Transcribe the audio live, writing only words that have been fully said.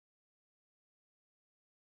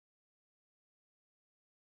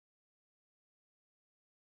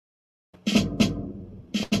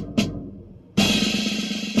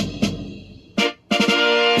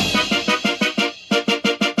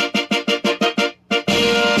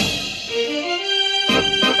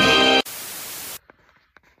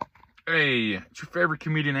your favorite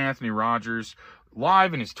comedian, Anthony Rogers,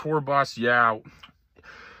 live in his tour bus, yeah.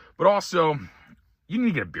 But also, you need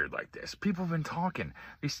to get a beard like this. People have been talking.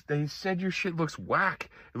 They said your shit looks whack.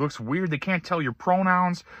 It looks weird. They can't tell your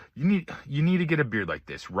pronouns. You need to get a beard like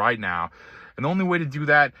this right now. And the only way to do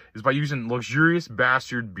that is by using Luxurious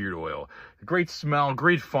Bastard Beard Oil. Great smell,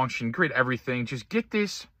 great function, great everything. Just get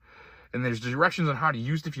this. And there's directions on how to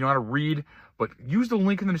use it if you know how to read. But use the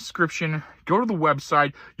link in the description. Go to the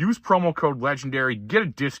website. Use promo code Legendary. Get a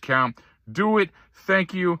discount. Do it.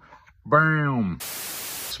 Thank you. Bam.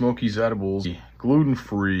 Smokies Edibles.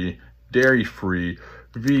 Gluten-free. Dairy-free.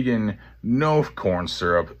 Vegan. No corn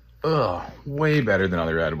syrup. Ugh. Way better than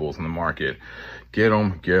other edibles in the market. Get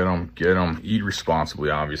them, get them, get them. Eat responsibly,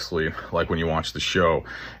 obviously. Like when you watch the show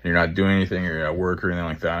and you're not doing anything or you're at work or anything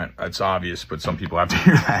like that. That's obvious, but some people have to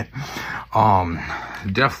hear that.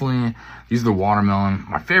 Definitely, these are the watermelon.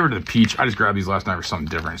 My favorite are the peach. I just grabbed these last night for something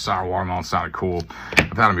different. Sour watermelon sounded cool.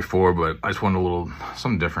 I've had them before, but I just wanted a little,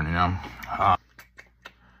 something different, you know?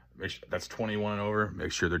 Make sure that's 21 and over.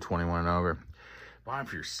 Make sure they're 21 and over. Buy them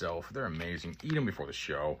for yourself. They're amazing. Eat them before the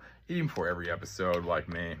show. Eat them before every episode, like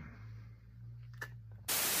me.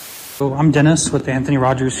 So I'm Dennis with the Anthony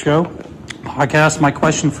Rogers Show podcast. My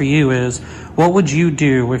question for you is, what would you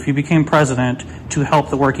do if you became president to help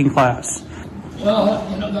the working class?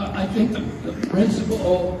 Well, you know, I think the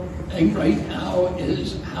principal thing right now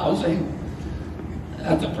is housing.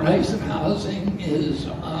 That the price of housing is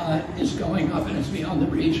going up and it's beyond the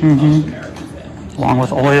reach of most American families. Along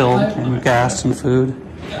with oil and gas and food.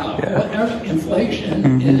 Yeah.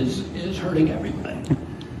 Inflation is hurting everybody.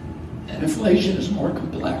 And inflation is more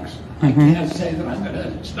complex. I can't say that I'm going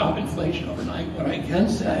to stop inflation overnight. What I can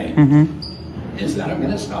say is that I'm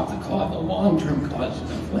going to stop the long-term cause of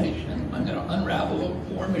inflation. I'm going to unravel a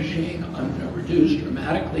war machine. I'm going to reduce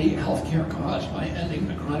dramatically healthcare costs by ending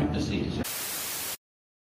the chronic disease.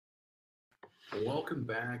 Welcome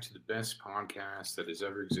back to the best podcast that has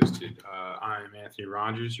ever existed. I'm Anthony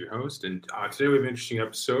Rogers, your host, and today we have an interesting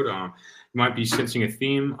episode. You might be sensing a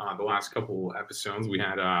theme. The last couple episodes, we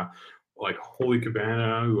had like Holy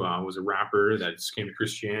Cabana, who was a rapper that just came to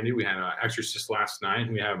Christianity. We had Exorcist last night.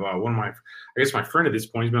 And we have one of my, I guess my friend at this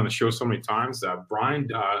point, he's been on the show so many times, Brian,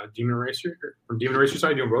 Demon Eraser, from Demon Eraser. How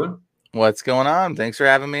you doing, brother? What's going on? Thanks for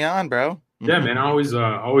having me on, bro. Yeah, man, I always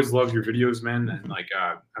love your videos, man. And like,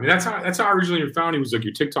 I mean, that's how I originally found it, was like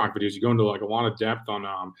your TikTok videos. You go into like a lot of depth on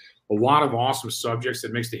a lot of awesome subjects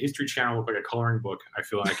that makes the History Channel look like a coloring book, I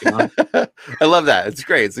feel like. You know? I love that. It's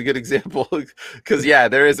great. It's a good example because yeah,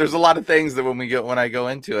 there's a lot of things that when I go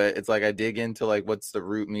into it, it's like I dig into like what's the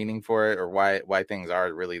root meaning for it or why things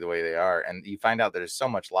are really the way they are, and you find out there's so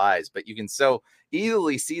much lies, but you can so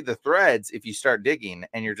easily see the threads if you start digging,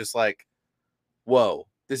 and you're just like, whoa.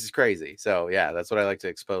 This is crazy. So yeah, that's what I like to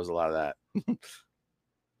expose a lot of that. It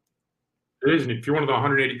is. And if you're one of the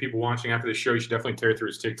 180 people watching after the show, you should definitely tear through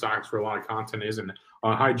his TikToks where a lot of content is. And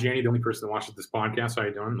hi, Jenny, the only person that watches this podcast. How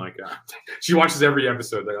you doing? Like, she watches every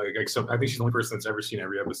episode. So I think she's the only person that's ever seen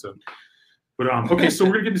every episode. But okay, so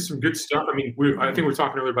we're gonna get into some good stuff. I mean, I think we were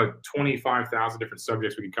talking earlier about 25,000 different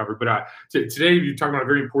subjects we could cover. But today you're talking about a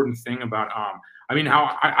very important thing about I mean,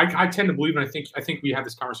 how I tend to believe, and I think we had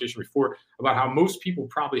this conversation before about how most people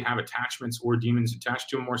probably have attachments or demons attached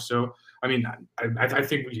to them more so. I mean, I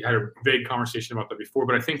think we had a vague conversation about that before,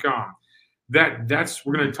 but I think that's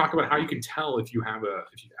we're going to talk about how you can tell if you have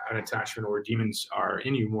an attachment or demons are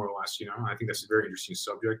in you more or less. You know, I think that's a very interesting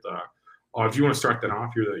subject. If you want to start that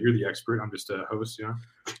off, you're the expert. I'm just a host. You know.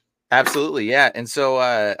 Absolutely, yeah. And so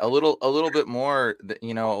a little bit more,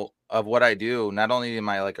 you know, of what I do. Not only am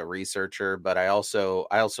I like a researcher, but I also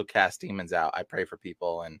cast demons out. I pray for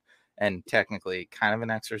people and technically kind of an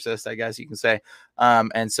exorcist, I guess you can say.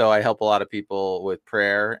 And so I help a lot of people with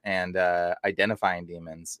prayer and identifying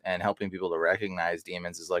demons, and helping people to recognize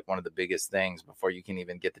demons is like one of the biggest things before you can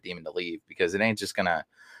even get the demon to leave, because it ain't just gonna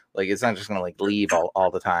it's not just gonna like leave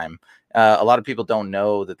all the time. A lot of people don't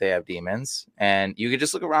know that they have demons, and you could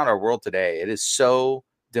just look around our world today. It is so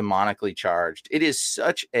demonically charged. It is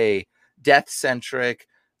such a death centric,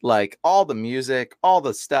 like all the music, all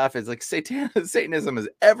the stuff is like Satanism is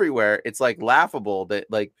everywhere. It's like laughable that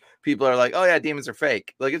like people are like, oh yeah, demons are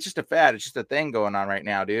fake. Like it's just a fad. It's just a thing going on right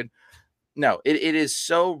now, dude. No, it is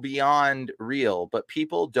so beyond real, but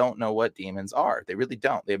people don't know what demons are. They really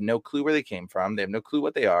don't. They have no clue where they came from. They have no clue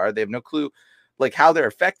what they are. They have no clue like how they're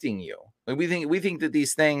affecting you. Like we think that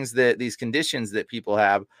these things, that these conditions that people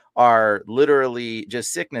have are literally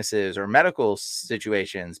just sicknesses or medical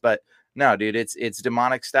situations, but no, dude, it's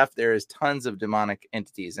demonic stuff. There is tons of demonic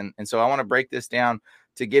entities. And so I want to break this down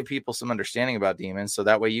to give people some understanding about demons, so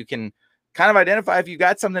that way you can kind of identify if you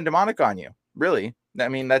got something demonic on you. really. I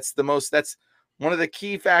mean, that's one of the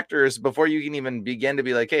key factors before you can even begin to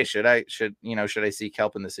be like, hey, should I seek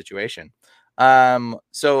help in this situation?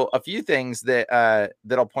 So a few things that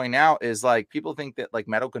I'll point out is like people think that like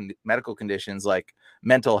medical conditions, like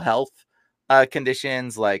mental health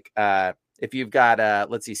conditions, like if you've got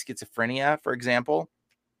let's see, schizophrenia, for example,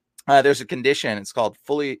 there's a condition. It's called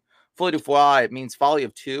folie de foi. It means folly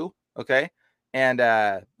of two. Okay. And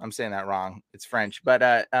I'm saying that wrong. It's French.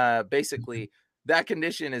 But basically, that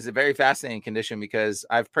condition is a very fascinating condition because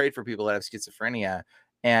I've prayed for people that have schizophrenia.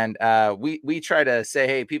 And we try to say,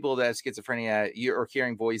 hey, people that have schizophrenia, you're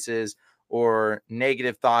hearing voices or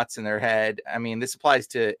negative thoughts in their head. I mean, this applies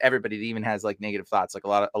to everybody that even has like negative thoughts. Like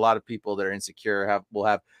a lot of people that are insecure will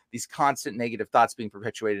have these constant negative thoughts being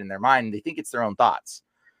perpetuated in their mind. And they think it's their own thoughts.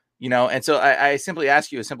 And so I simply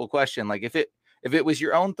ask you a simple question. Like if it was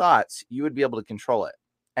your own thoughts, you would be able to control it.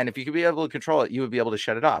 And if you could be able to control it, you would be able to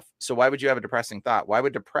shut it off. So why would you have a depressing thought? Why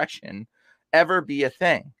would depression ever be a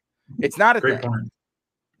thing? It's not a thing. Point.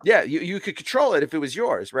 Yeah, you could control it if it was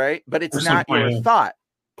yours, right? But it's not your thought.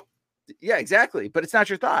 Yeah, exactly. But it's not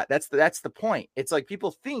your thought. That's the point. It's like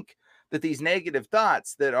people think that these negative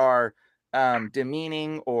thoughts that are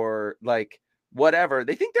demeaning or like whatever,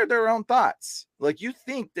 they think they're their own thoughts. Like you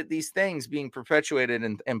think that these things being perpetuated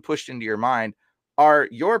and pushed into your mind are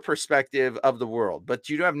your perspective of the world, but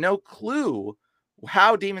you have no clue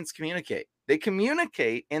how demons communicate. They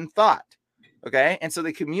communicate in thought. Okay. And so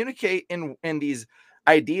they communicate in these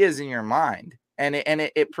ideas in your mind, and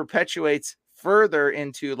it perpetuates further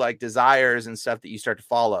into like desires and stuff that you start to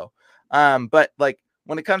follow. But like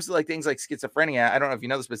when it comes to like things like schizophrenia, I don't know if you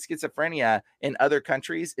know this, but schizophrenia in other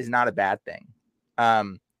countries is not a bad thing.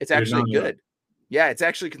 It's actually good. Yeah, it's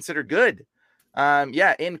actually considered good.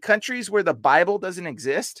 Yeah, in countries where the Bible doesn't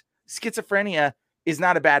exist, schizophrenia is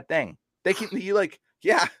not a bad thing. They can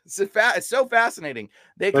it's so fascinating.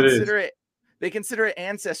 They consider it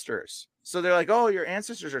ancestors. So they're like, oh, your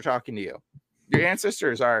ancestors are talking to you. Your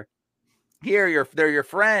ancestors are here. They're your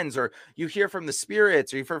friends, or you hear from the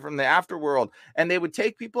spirits, or you hear from the afterworld. And they would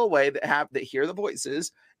take people away that hear the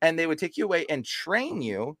voices, and they would take you away and train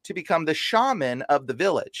you to become the shaman of the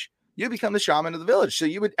village. You become the shaman of the village. So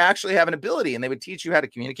you would actually have an ability, and they would teach you how to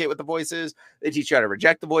communicate with the voices. They teach you how to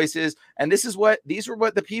reject the voices. And these were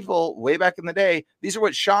what the people way back in the day, these are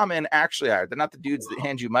what shaman actually are. They're not the dudes that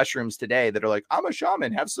hand you mushrooms today that are like, I'm a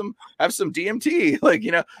shaman, have some DMT. Like,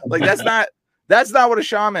 that's not what a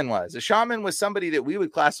shaman was. A shaman was somebody that we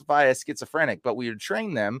would classify as schizophrenic, but we would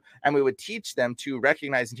train them and we would teach them to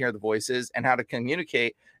recognize and hear the voices and how to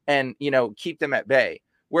communicate and, keep them at bay.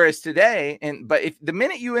 Whereas today, but if the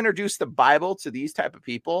minute you introduce the Bible to these type of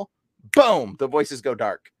people, boom, the voices go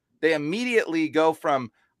dark. They immediately go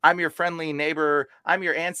from, I'm your friendly neighbor, I'm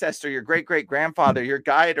your ancestor, your great-great-grandfather, your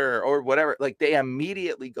guide or whatever. Like they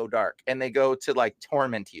immediately go dark and they go to like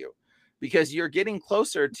torment you because you're getting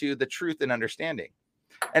closer to the truth and understanding.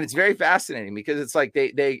 And it's very fascinating because it's like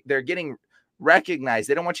they're getting recognized.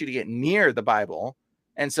 They don't want you to get near the Bible.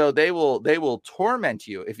 And so they will torment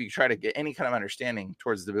you if you try to get any kind of understanding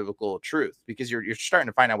towards the biblical truth, because you're starting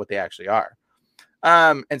to find out what they actually are.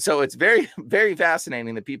 And so it's very, very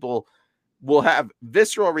fascinating that people will have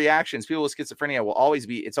visceral reactions. People with schizophrenia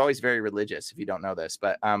it's always very religious, if you don't know this,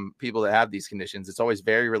 but people that have these conditions, it's always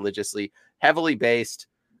very religiously heavily based,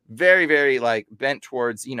 very, very like bent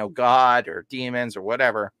towards, God or demons or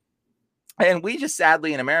whatever. And we just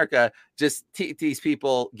sadly in America just these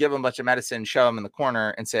people, give them a bunch of medicine, shove them in the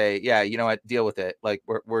corner and say, yeah, you know what, deal with it. Like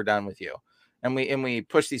we're done with you. And we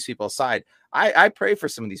push these people aside. I pray for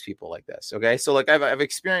some of these people like this. Okay. So like I've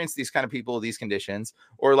experienced these kind of people, these conditions,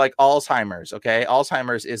 or like Alzheimer's. Okay.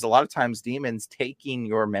 Alzheimer's is a lot of times demons taking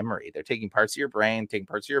your memory. They're taking parts of your brain, taking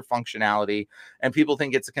parts of your functionality. And people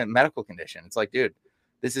think it's a kind of medical condition. It's like, dude,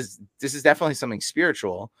 this is definitely something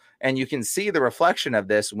spiritual. And you can see the reflection of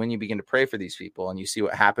this when you begin to pray for these people and you see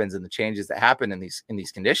what happens and the changes that happen in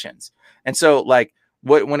these conditions. And so like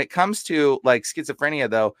when it comes to like schizophrenia,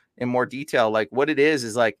 though, in more detail, like what it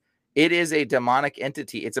is like, it is a demonic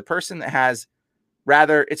entity. It's a person that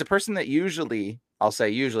usually, I'll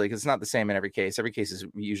say usually, because it's not the same in every case. Every case is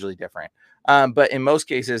usually different. But in most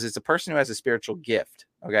cases, it's a person who has a spiritual gift.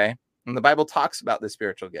 Okay. And the Bible talks about the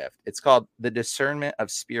spiritual gift. It's called the discernment of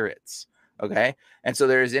spirits. Okay. And so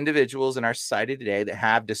there's individuals in our society today that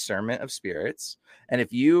have discernment of spirits. And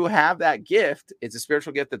if you have that gift, it's a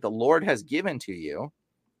spiritual gift that the Lord has given to you.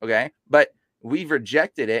 Okay. But we've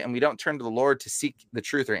rejected it and we don't turn to the Lord to seek the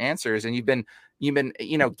truth or answers. And you've been,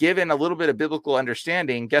 given a little bit of biblical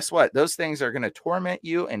understanding. Guess what? Those things are going to torment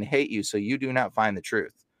you and hate you. So you do not find the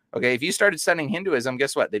truth. Okay. If you started studying Hinduism,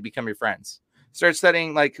 guess what? They become your friends. Start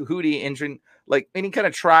studying like Hootie, ancient, like any kind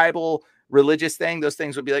of tribal religious thing. Those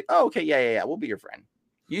things would be like, oh, okay, yeah, we'll be your friend.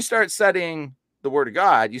 You start studying the Word of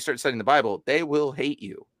God, you start studying the Bible, they will hate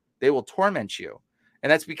you. They will torment you.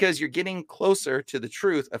 And that's because you're getting closer to the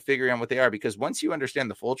truth of figuring out what they are. Because once you understand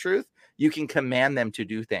the full truth, you can command them to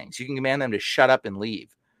do things. You can command them to shut up and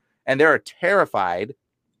leave. And they're terrified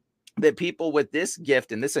that people with this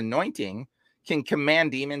gift and this anointing can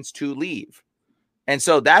command demons to leave. And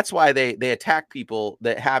so that's why they attack people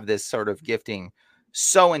that have this sort of gifting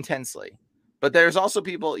so intensely. But there's also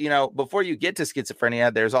people, you know, before you get to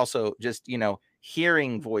schizophrenia, there's also just, you know,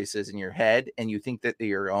 hearing voices in your head and you think that they're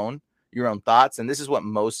your own thoughts. And this is what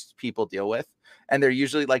most people deal with. And they're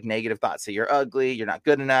usually like negative thoughts. Say you're ugly, you're not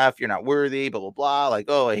good enough, you're not worthy, blah, blah, blah. Like,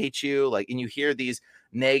 oh, I hate you. Like, and you hear these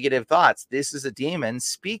negative thoughts. This is a demon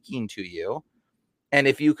speaking to you. And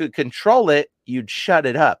if you could control it, you'd shut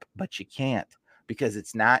it up, but you can't because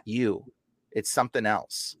it's not you. It's something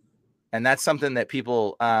else. And that's something that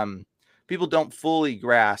people don't fully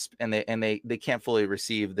grasp, and they can't fully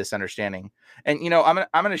receive this understanding. And, you know, I'm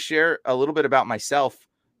going to share a little bit about myself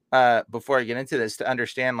before I get into this to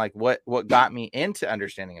understand like what got me into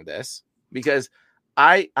understanding of this, because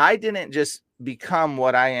I didn't just become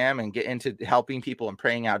what I am and get into helping people and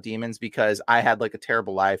praying out demons because I had like a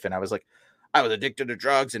terrible life and I was addicted to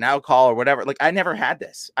drugs and alcohol or whatever. Like I never had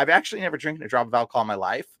this. I've actually never drinking a drop of alcohol in my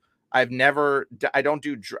life. I don't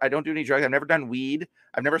do any drugs. I've never done weed.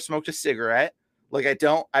 I've never smoked a cigarette. Like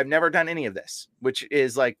I've never done any of this, which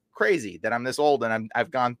is like crazy that I'm this old and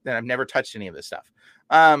I've never touched any of this stuff.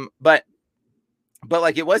 But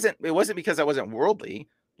like, it wasn't because I wasn't worldly.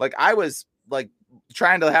 Like I was like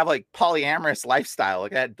trying to have like polyamorous lifestyle.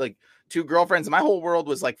 Like I had like 2 girlfriends. My whole world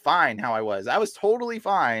was like fine how I was. I was totally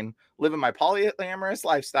fine living my polyamorous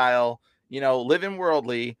lifestyle, you know, living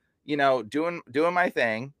worldly, you know, doing my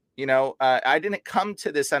thing. You know, I didn't come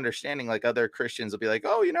to this understanding like other Christians will be like,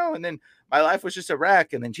 oh, you know, and then my life was just a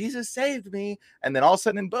wreck. And then Jesus saved me. And then all of a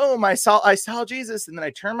sudden, boom, I saw Jesus. And then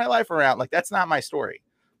I turned my life around. Like, that's not my story.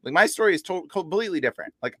 Like, my story is completely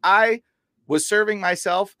different. Like, I was serving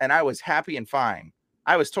myself and I was happy and fine.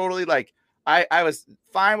 I was totally like, I was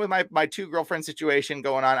fine with my 2 girlfriend situation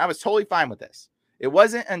going on. I was totally fine with this. It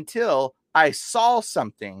wasn't until I saw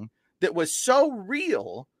something that was so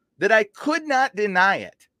real that I could not deny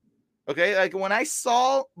it. Okay, like when I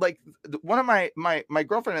saw like one of my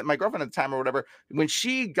girlfriend at the time or whatever, when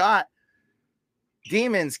she got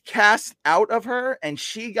demons cast out of her and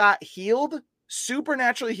she got healed,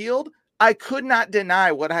 supernaturally healed, I could not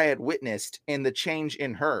deny what I had witnessed in the change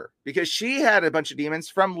in her, because she had a bunch of demons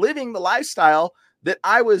from living the lifestyle that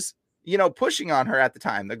I was, you know, pushing on her at the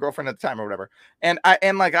time, the girlfriend at the time or whatever. And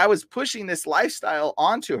I was pushing this lifestyle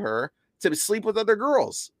onto her to sleep with other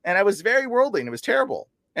girls. And I was very worldly and it was terrible.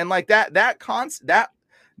 And like that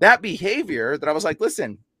behavior that I was like,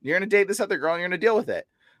 listen, you're going to date this other girl and you're going to deal with it.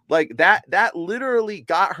 Like that literally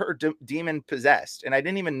got her demon possessed. And I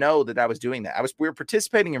didn't even know that I was doing that. We were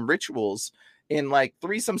participating in rituals in like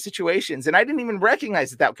threesome situations. And I didn't even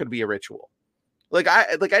recognize that could be a ritual.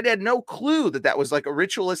 I had no clue that was like a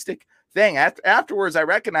ritualistic thing. Afterwards, I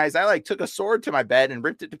recognized I like took a sword to my bed and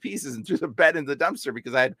ripped it to pieces and threw the bed in the dumpster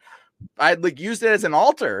because I'd like used it as an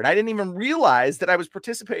altar. And I didn't even realize that I was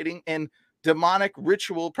participating in demonic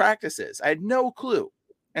ritual practices. I had no clue.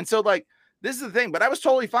 And so like, this is the thing, but I was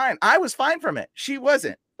totally fine. I was fine from it. She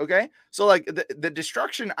wasn't. Okay. So like the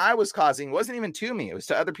destruction I was causing wasn't even to me. It was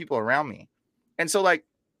to other people around me. And so like,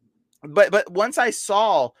 but once I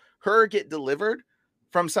saw her get delivered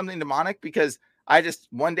from something demonic, because I just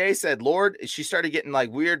one day said, Lord, she started getting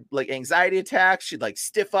like weird, like anxiety attacks. She'd like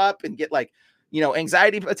stiff up and get like, you know,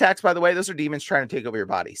 anxiety attacks, by the way, those are demons trying to take over your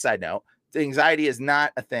body. Side note, the anxiety is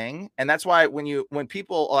not a thing. And that's why when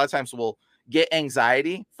people a lot of times will get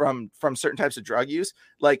anxiety from certain types of drug use,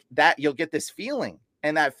 like that, you'll get this feeling.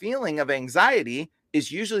 And that feeling of anxiety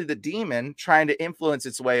is usually the demon trying to influence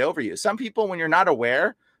its way over you. Some people, when you're not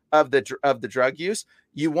aware of the drug use,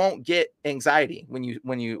 you won't get anxiety when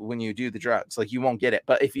you do the drugs. Like you won't get it.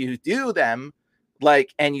 But if you do them,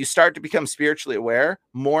 like, and you start to become spiritually aware,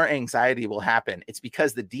 more anxiety will happen. It's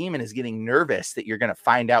because the demon is getting nervous that you're going to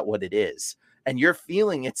find out what it is. And you're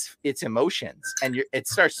feeling its emotions and it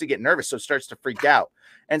starts to get nervous. So it starts to freak out.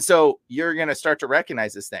 And so you're going to start to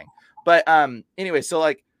recognize this thing. But anyway, so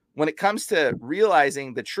like when it comes to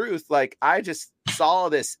realizing the truth, like I just saw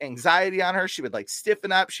this anxiety on her. She would like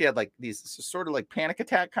stiffen up. She had like these sort of like panic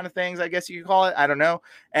attack kind of things, I guess you could call it. I don't know.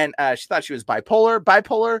 And she thought she was bipolar.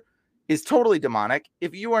 Bipolar is totally demonic.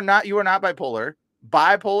 If you are not bipolar,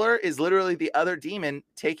 Bipolar is literally the other demon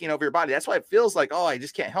taking over your body. That's why it feels like, oh, I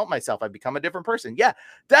just can't help myself. I've become a different person. Yeah,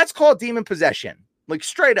 that's called demon possession. Like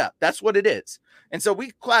straight up, that's what it is. And so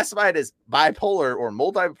we classify it as bipolar or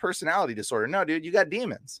multi-personality disorder. No, dude, you got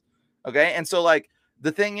demons. Okay. And so like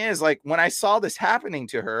the thing is, like when I saw this happening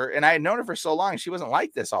to her, and I had known her for so long, she wasn't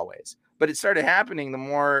like this always, but it started happening the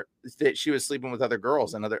more that she was sleeping with other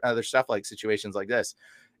girls and other stuff, like situations like this.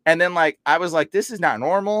 And then like I was like, this is not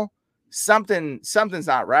normal. Something's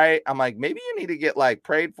not right. I'm like, maybe you need to get like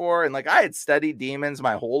prayed for. And like I had studied demons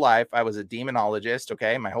my whole life. I was a demonologist.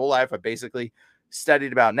 Okay. My whole life I basically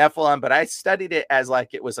studied about Nephilim, but I studied it as like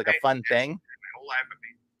it was like a fun thing.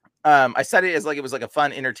 I studied it as like it was like a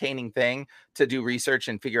fun, entertaining thing to do research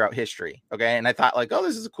and figure out history. Okay. And I thought like, oh,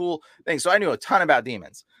 this is a cool thing. So I knew a ton about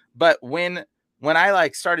demons. But when I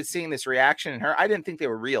like started seeing this reaction in her, I didn't think they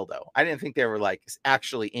were real though. I didn't think they were like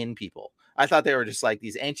actually in people. I thought they were just like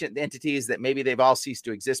these ancient entities that maybe they've all ceased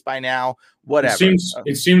to exist by now. Whatever.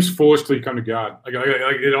 It seems foolish till you come to God. Like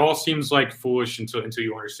it all seems like foolish until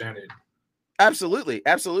you understand it. Absolutely.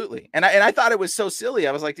 And I thought it was so silly.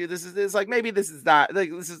 I was like, dude, this is like, maybe this is not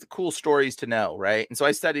like, this is the cool stories to know. Right. And so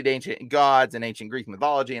I studied ancient gods and ancient Greek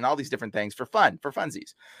mythology and all these different things for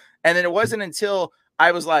funsies. And then it wasn't until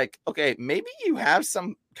I was like, okay, maybe you have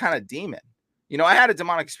some kind of demon. You know, I had a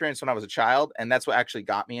demonic experience when I was a child, and that's what actually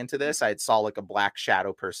got me into this. I saw like a black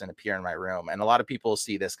shadow person appear in my room. And a lot of people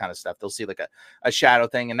see this kind of stuff. They'll see like a shadow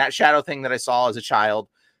thing. And that shadow thing that I saw as a child,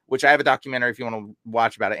 which I have a documentary if you want to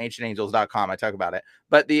watch about it, ancientangels.com. I talk about it.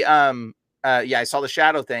 But the I saw the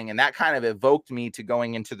shadow thing, and that kind of evoked me to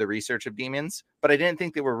going into the research of demons. But I didn't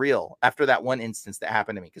think they were real after that one instance that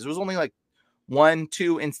happened to me, because it was only like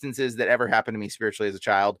 1-2 instances that ever happened to me spiritually as a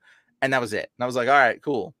child, and that was it. And I was like, all right,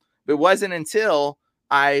 cool. But it wasn't until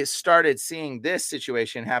I started seeing this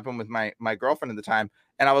situation happen with my girlfriend at the time,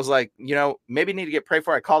 and I was like, you know, maybe need to get prayed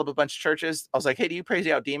for. I called up a bunch of churches. I was like, hey, do you pray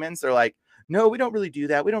out demons? They're like, no, we don't really do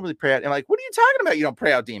that. We don't really pray out. And I'm like, what are you talking about? You don't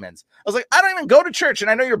pray out demons. I was like, I don't even go to church,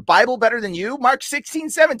 and I know your Bible better than you. Mark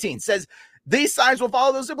 16:17 says these signs will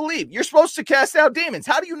follow those who believe. You're supposed to cast out demons.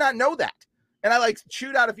 How do you not know that? And I like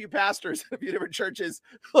chewed out a few pastors at a few different churches.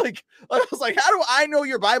 Like, I was like, how do I know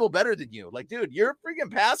your Bible better than you? Like, dude, you're a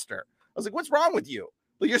freaking pastor. I was like, what's wrong with you?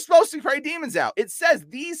 Like, you're supposed to pray demons out. It says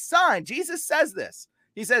these signs. Jesus says this.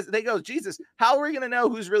 He says, they go, Jesus, how are we going to know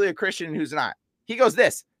who's really a Christian and who's not? He goes,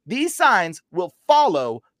 these signs will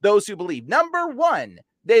follow those who believe. Number one,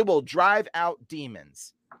 they will drive out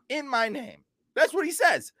demons in my name. That's what he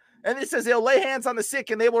says. And it says they'll lay hands on the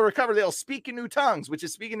sick and they will recover. They'll speak in new tongues, which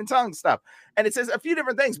is speaking in tongues stuff. And it says a few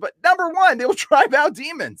different things. But number one, they will drive out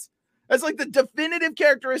demons. That's like the definitive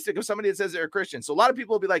characteristic of somebody that says they're a Christian. So a lot of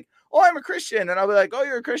people will be like, oh, I'm a Christian. And I'll be like, oh,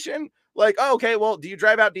 you're a Christian? Like, oh, okay, well, do you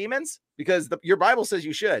drive out demons? Because your Bible says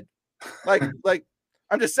you should. Like,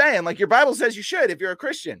 I'm just saying, like, your Bible says you should if you're a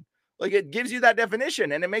Christian. Like, it gives you that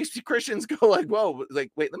definition, and it makes Christians go like, whoa,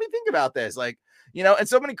 like, wait, let me think about this. Like, you know, and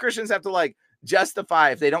so many Christians have to like justify,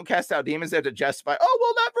 if they don't cast out demons, they have to justify, oh,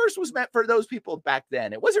 well, that verse was meant for those people back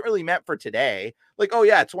then. It wasn't really meant for today. Like, oh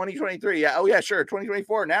yeah, 2023. Yeah. Oh yeah, sure.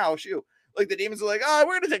 2024 now, shoot. Like the demons are like, oh,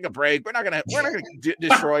 we're going to take a break. We're not going to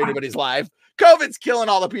destroy anybody's life. COVID's killing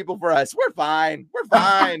all the people for us. We're fine.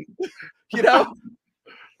 You know,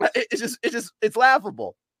 it's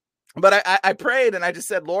laughable. But I prayed and I just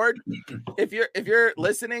said, Lord, if you're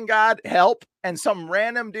listening, God, help. And some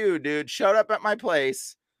random dude showed up at my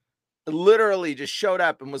place, literally just showed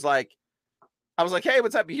up and was like, I was like, hey,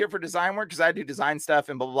 what's up? You here for design work? Because I do design stuff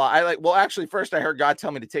and blah, blah, blah. Actually, first I heard God tell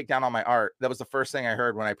me to take down all my art. That was the first thing I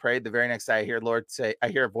heard when I prayed. The very next day I hear I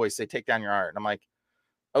hear a voice say, take down your art. And I'm like,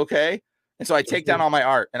 okay. And so I take down all my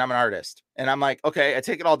art, and I'm an artist. And I'm like, okay, I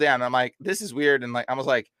take it all down. And I'm like, this is weird. And like, I was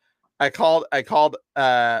like, I called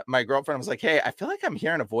my girlfriend. I was like, hey, I feel like I'm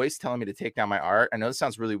hearing a voice telling me to take down my art. I know this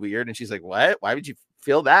sounds really weird. And she's like, what? Why would you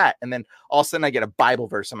feel that? And then all of a sudden I get a Bible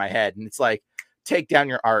verse in my head, and it's like, take down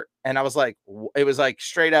your art. And I was like, it was like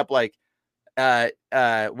straight up like, what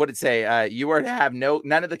did it say? You are to have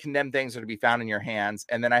none of the condemned things are to be found in your hands.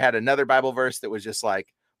 And then I had another Bible verse that was just like,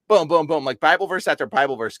 boom, boom, boom, like Bible verse after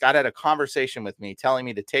Bible verse. God had a conversation with me telling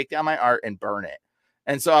me to take down my art and burn it.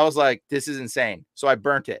 And so I was like, this is insane. So I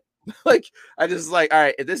burnt it. Like, I just like, all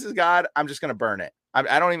right, if this is God, I'm just going to burn it.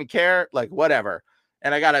 I don't even care. Like, whatever.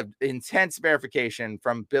 And I got an intense verification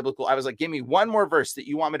from biblical. I was like, give me one more verse that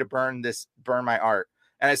you want me to burn my art.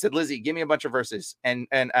 And I said, Lizzie, give me a bunch of verses. And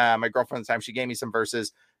my girlfriend at the time, she gave me some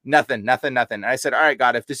verses. Nothing. And I said, all right,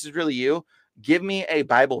 God, if this is really you, give me a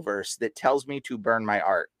Bible verse that tells me to burn my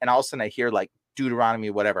art. And all of a sudden I hear like Deuteronomy,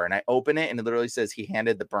 whatever. And I open it and it literally says he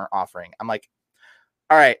handed the burnt offering. I'm like,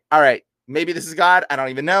 all right. maybe this is God. I don't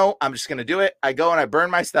even know. I'm just going to do it. I go and I burn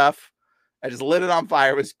my stuff. I just lit it on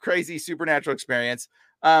fire. It was crazy, supernatural experience.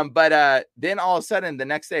 But then all of a sudden, the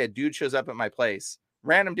next day, a dude shows up at my place,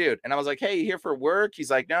 random dude. And I was like, hey, you here for work? He's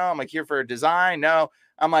like, no. I'm like, here for design? No.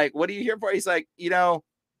 I'm like, what are you here for? He's like,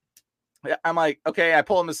 I'm like, okay. I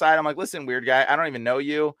pull him aside. I'm like, listen, weird guy, I don't even know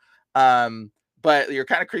you. But you're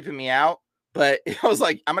kind of creeping me out. But I was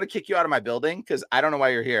like, I'm going to kick you out of my building because I don't know why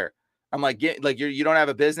you're here. I'm like, you don't have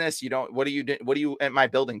a business. What are you at my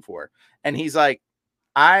building for? And he's like,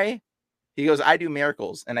 he goes, I do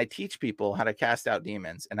miracles and I teach people how to cast out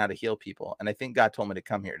demons and how to heal people. And I think God told me to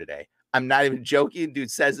come here today. I'm not even joking.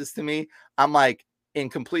 Dude says this to me. I'm like in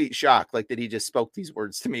complete shock, like that he just spoke these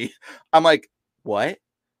words to me. I'm like, what?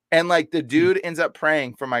 And like the dude ends up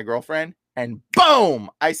praying for my girlfriend and boom,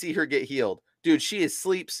 I see her get healed. Dude, she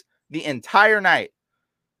sleeps the entire night.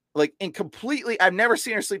 Like I've never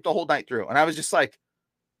seen her sleep the whole night through. And I was just like,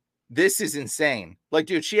 this is insane. Like,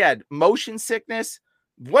 dude, she had motion sickness.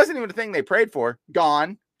 Wasn't even a thing they prayed for.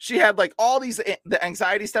 Gone. She had like all the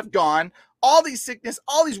anxiety stuff gone. All these sickness,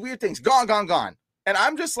 all these weird things gone. And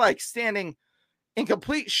I'm just like standing in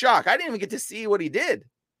complete shock. I didn't even get to see what he did.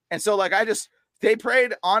 And so like, they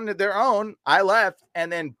prayed on their own. I left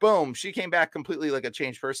and then boom, she came back completely like a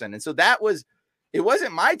changed person. And so it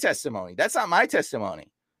wasn't my testimony. That's not my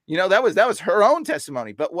testimony. That was her own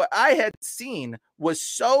testimony. But what I had seen was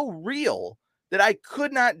so real that I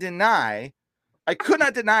could not deny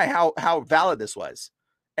how valid this was.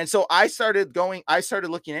 And so I started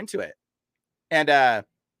looking into it. And I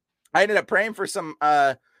ended up praying for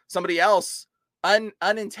somebody else,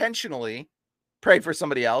 unintentionally prayed for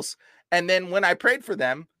somebody else. And then when I prayed for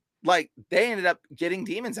them, like they ended up getting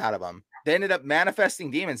demons out of them. They ended up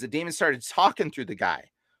manifesting demons. The demons started talking through the guy,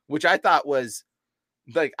 which I thought was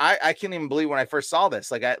like, I can't even believe when I first saw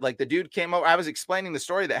this. Like the dude came over. I was explaining the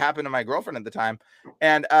story that happened to my girlfriend at the time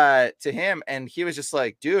and to him. And he was just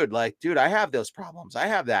like, dude, I have those problems. I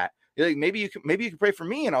have that. Like, maybe you can pray for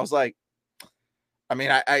me. And I was like, I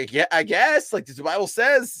mean, I guess like the Bible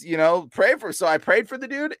says, pray for. So I prayed for the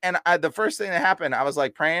dude. And the first thing that happened, I was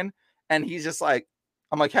like praying and he's just like,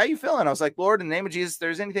 I'm like, how you feeling? I was like, Lord, in the name of Jesus, if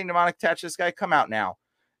there's anything demonic attached to this guy, come out now.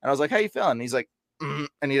 And I was like, how you feeling? And he's like,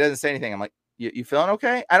 and he doesn't say anything. I'm like, you feeling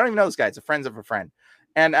okay? I don't even know this guy. It's a friend of a friend.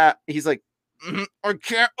 And he's like, I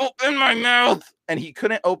can't open my mouth. And he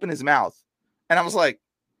couldn't open his mouth. And I was like,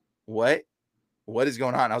 what is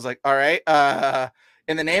going on? I was like, all right,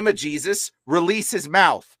 in the name of Jesus, release his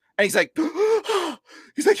mouth. And he's like,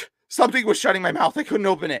 something was shutting my mouth. I couldn't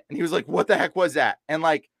open it. And he was like, what the heck was that? And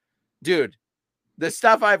like, dude, the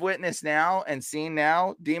stuff I've witnessed now and seen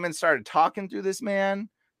now, demons started talking through this man,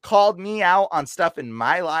 called me out on stuff in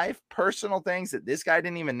my life, personal things that this guy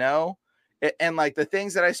didn't even know. And like the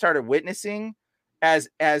things that I started witnessing as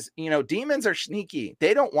demons are sneaky.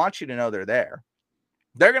 They don't want you to know they're there.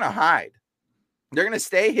 They're going to hide. They're going to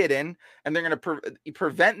stay hidden and they're going to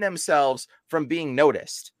prevent themselves from being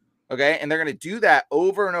noticed. Okay. And they're going to do that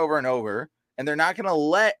over and over and over. And they're not going to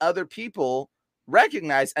let other people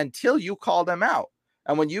recognize until you call them out.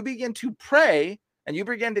 And when you begin to pray and you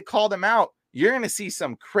begin to call them out, you're going to see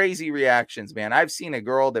some crazy reactions, man. I've seen a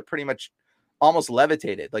girl that pretty much almost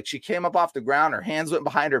levitated. Like she came up off the ground, her hands went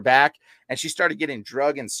behind her back, and she started getting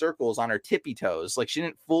drug in circles on her tippy toes. Like she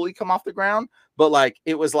didn't fully come off the ground, but like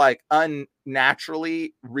it was like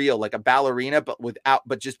unnaturally real, like a ballerina,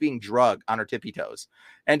 but just being drugged on her tippy toes.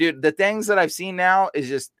 And dude, the things that I've seen now is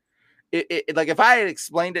just it like if I had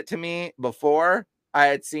explained it to me before I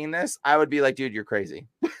had seen this, I would be like, dude, you're crazy.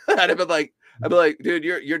 I'd be like, dude,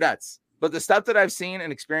 you're nuts. But the stuff that I've seen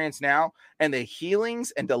and experienced now and the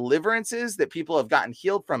healings and deliverances that people have gotten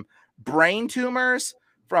healed from brain tumors,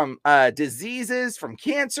 from diseases, from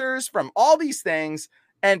cancers, from all these things.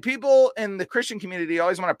 And people in the Christian community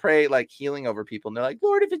always want to pray like healing over people. And they're like,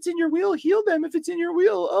 Lord, if it's in your will, heal them. If it's in your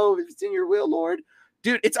will. Oh, if it's in your will, Lord.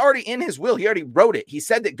 Dude, it's already in his will. He already wrote it. He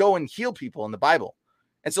said that go and heal people in the Bible.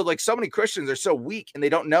 And so like so many Christians are so weak and they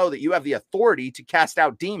don't know that you have the authority to cast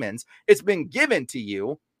out demons. It's been given to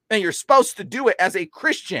you. And you're supposed to do it as a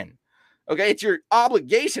Christian. Okay. It's your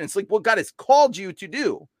obligation. It's like what God has called you to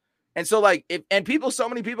do. And so like, so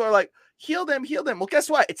many people are like, heal them. Well, guess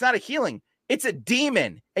what? It's not a healing. It's a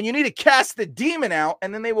demon. And you need to cast the demon out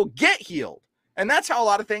and then they will get healed. And that's how a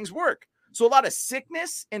lot of things work. So a lot of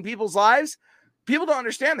sickness in people's lives, people don't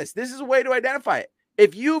understand this. This is a way to identify it.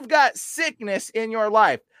 If you've got sickness in your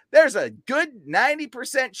life, there's a good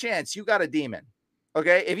 90% chance you got a demon.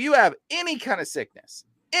 Okay. If you have any kind of sickness,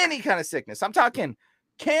 I'm talking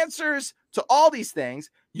cancers to all these things,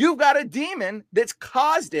 you've got a demon that's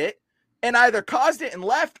caused it and either caused it and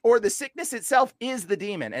left, or the sickness itself is the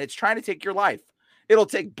demon and it's trying to take your life. It'll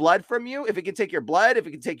take blood from you. If it can take your blood, if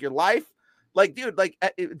it can take your life, like, dude, like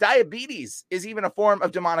diabetes is even a form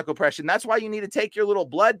of demonic oppression. That's why you need to take your little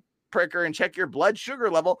blood pricker and check your blood sugar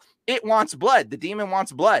level. It wants blood. The demon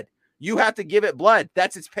wants blood. You have to give it blood.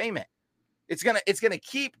 That's its payment. It's gonna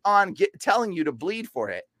keep on telling you to bleed for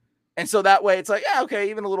it. And so that way it's like, yeah, okay,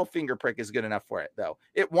 even a little finger prick is good enough for it, though.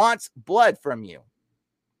 It wants blood from you.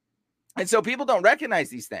 And so people don't recognize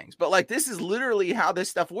these things, but like, this is literally how this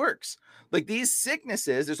stuff works. Like, these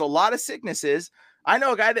sicknesses, there's a lot of sicknesses. I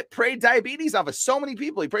know a guy that prayed diabetes off of so many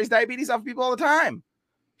people. He prays diabetes off of people all the time.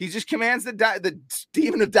 He just commands the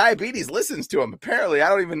demon of diabetes listens to him. Apparently, I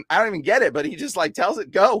don't even get it, but he just like tells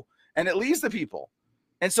it go, and it leaves the people.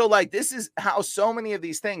 And so like, this is how so many of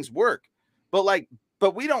these things work.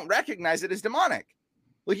 But we don't recognize it as demonic.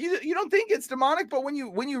 Like, you don't think it's demonic, but when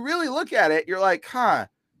you really look at it, you're like, huh,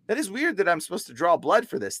 that is weird that I'm supposed to draw blood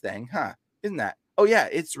for this thing, huh? Isn't that? Oh yeah,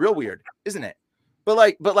 it's real weird, isn't it? But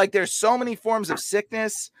like there's so many forms of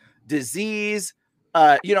sickness, disease.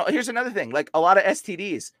 Here's another thing, like a lot of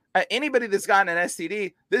STDs. Anybody that's gotten an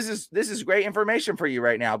STD, this is great information for you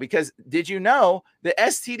right now, because did you know that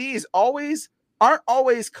STDs aren't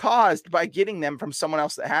always caused by getting them from someone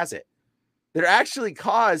else that has it? They're actually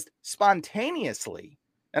caused spontaneously.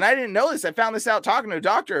 And I didn't know this. I found this out talking to a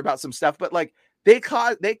doctor about some stuff, but like, they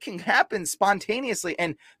can happen spontaneously.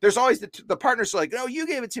 And there's always the partners are like, no, you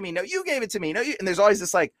gave it to me. No, you gave it to me. No, and there's always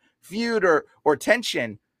this like feud or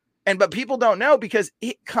tension. But people don't know, because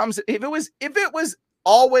it comes, if it was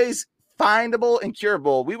always findable and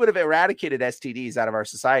curable, we would have eradicated STDs out of our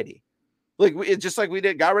society. Like, just like we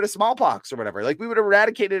got rid of smallpox or whatever. Like, we would have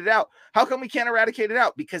eradicated it out. How come we can't eradicate it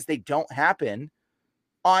out? Because they don't happen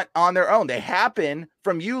on their own. They happen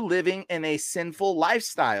from you living in a sinful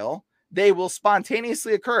lifestyle. They will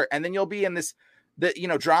spontaneously occur. And then you'll be in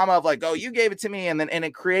drama of like, oh, you gave it to me. And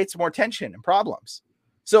it creates more tension and problems.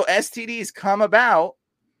 So STDs come about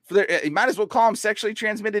you might as well call them sexually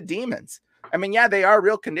transmitted demons. I mean, yeah, they are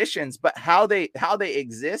real conditions, but how they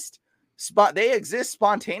exist, they exist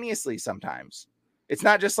spontaneously sometimes. It's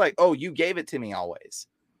not just like, oh, you gave it to me always.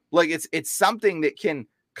 Like, it's something that can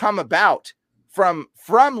come about from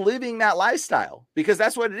living that lifestyle, because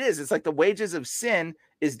that's what it is. It's like the wages of sin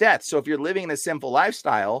is death. So if you're living in a sinful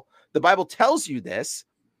lifestyle, the Bible tells you this.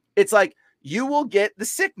 It's like, you will get the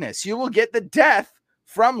sickness, you will get the death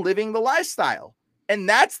from living the lifestyle. And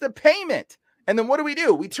that's the payment. And then what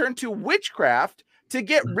do? We turn to witchcraft to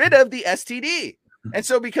get rid of the STD. And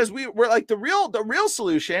so because we're like, the real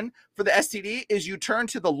solution for the STD is you turn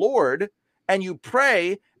to the Lord and you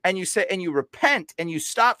pray and you say, and you repent and you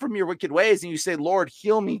stop from your wicked ways and you say, Lord,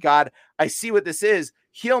 heal me, God. I see what this is.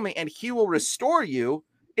 Heal me. And he will restore you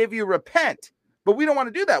if you repent. But we don't want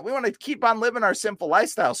to do that. We want to keep on living our sinful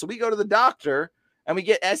lifestyle. So we go to the doctor and we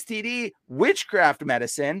get STD witchcraft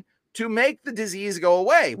medicine to make the disease go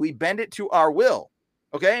away. We bend it to our will.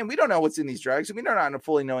 Okay. And we don't know what's in these drugs, and we don't know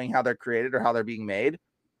fully knowing how they're created or how they're being made.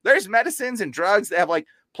 There's medicines and drugs that have like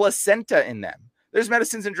placenta in them. There's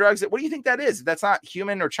medicines and drugs that, what do you think that is? That's not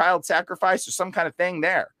human or child sacrifice or some kind of thing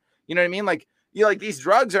there. You know what I mean? Like, like these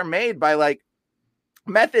drugs are made by like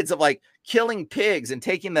methods of like killing pigs and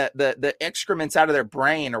taking the excrements out of their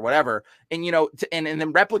brain or whatever. And, and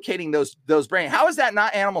then replicating those brain. How is that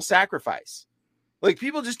not animal sacrifice? Like,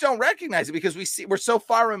 people just don't recognize it because we're so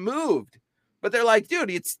far removed. But they're like,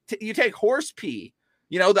 dude, you take horse pee,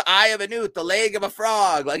 the eye of a newt, the leg of a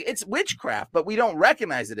frog. Like, it's witchcraft, but we don't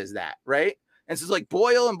recognize it as that, right? And so it's like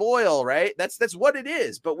boil and boil, right? That's what it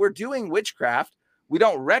is. But we're doing witchcraft. We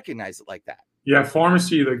don't recognize it like that. Yeah,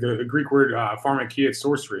 pharmacy, like the Greek word pharmakia, it's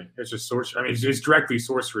sorcery. It's just sorcery. I mean, it's directly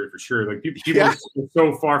sorcery for sure. Like, people are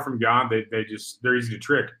so far from God, they're easy to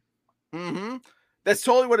trick. Mm-hmm. That's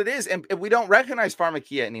totally what it is. And we don't recognize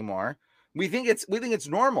pharmakia anymore. We think it's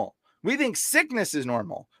normal. We think sickness is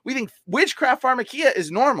normal. We think witchcraft pharmakia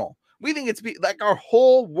is normal. We think it's like our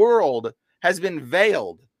whole world has been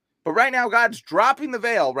veiled. But right now, God's dropping the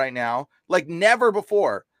veil right now like never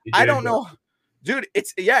before. I don't know. Dude,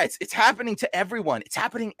 it's happening to everyone. It's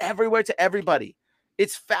happening everywhere to everybody.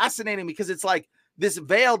 It's fascinating because it's like this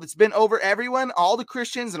veil that's been over everyone, all the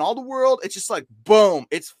Christians and all the world. It's just like, boom,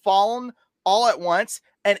 it's fallen all at once.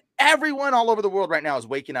 And everyone all over the world right now is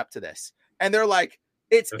waking up to this. And they're like,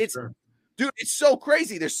 dude, it's so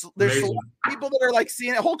crazy. There's people that are like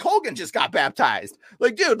seeing it. Hulk Hogan just got baptized.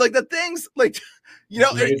 Like, dude, like the things like,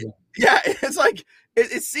 it's like,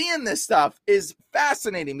 it's seeing this stuff is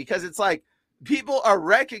fascinating because it's like people are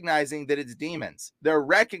recognizing that it's demons. They're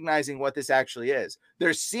recognizing what this actually is.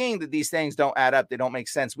 They're seeing that these things don't add up. They don't make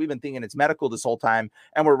sense. We've been thinking it's medical this whole time,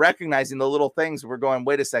 and we're recognizing the little things. We're going,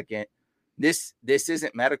 wait a second. This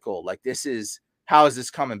isn't medical. Like, this is, how is this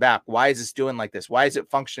coming back? Why is this doing like this? Why is it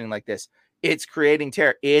functioning like this? It's creating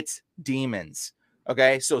terror. It's demons.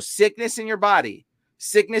 Okay. So sickness in your body,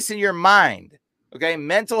 sickness in your mind. Okay.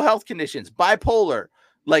 Mental health conditions, bipolar,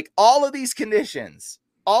 like all of these conditions,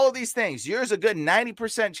 all of these things, there's a good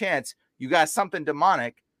 90% chance you got something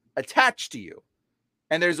demonic attached to you.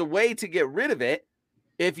 And there's a way to get rid of it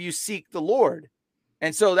if you seek the Lord.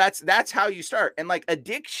 And so that's how you start. And like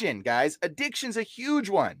addiction, guys, addiction's a huge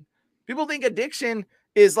one. People think addiction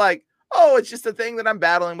is like, oh, it's just a thing that I'm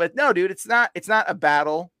battling with. No, dude, it's not a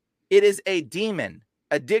battle. It is a demon.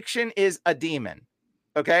 Addiction is a demon.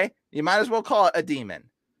 Okay. You might as well call it a demon,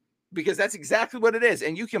 because that's exactly what it is.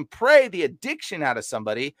 And you can pray the addiction out of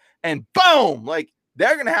somebody and boom, like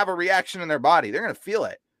they're going to have a reaction in their body. They're going to feel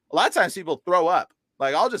it. A lot of times people throw up.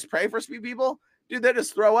 Like, I'll just pray for some people, dude, they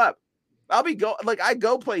just throw up. I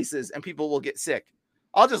go places and people will get sick.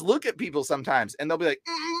 I'll just look at people sometimes and they'll be like,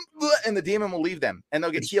 and the demon will leave them and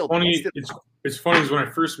they'll get healed. It's funny is when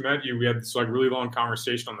I first met you, we had this like really long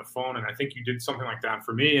conversation on the phone, and I think you did something like that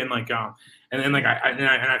for me, and like and then like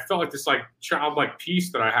I felt like this like childlike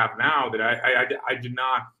peace that I have now that I did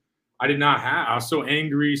not have. I was so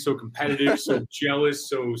angry, so competitive, so jealous,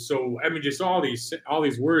 so I mean, just all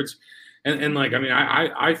these words, and like, I mean,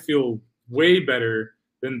 I feel way better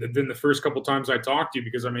than the first couple times I talked to you,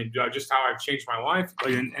 because I mean, just how I've changed my life,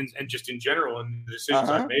 like, and just in general, and the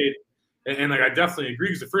decisions I've made. And like, I definitely agree,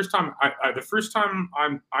 because the first time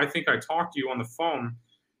I think I talked to you on the phone,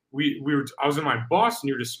 I was in my bus and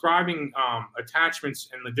you were describing attachments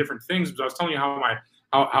and the different things. Because I was telling you how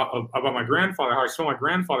about my grandfather, how I saw my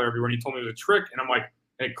grandfather everywhere, and he told me it was a trick, and I'm like,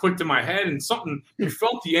 and it clicked in my head, and something, you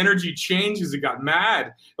felt the energy change as it got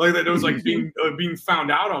mad, like that it was like being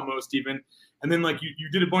found out almost even. And then like you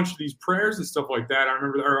did a bunch of these prayers and stuff like that. I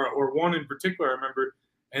remember, or one in particular, I remember.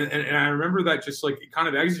 And I remember that just like kind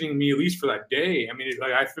of exiting me, at least for that day. I mean,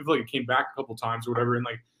 I feel like it came back a couple times or whatever. And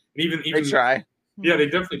like, and even they try. Yeah, they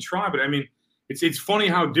definitely try. But I mean, it's funny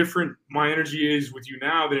how different my energy is with you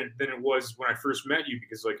now than it was when I first met you,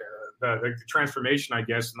 because like the transformation, I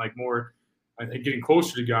guess, and like more getting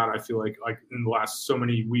closer to God, I feel like in the last so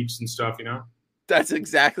many weeks and stuff, you know? That's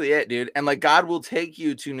exactly it, dude. And like, God will take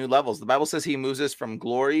you to new levels. The Bible says he moves us from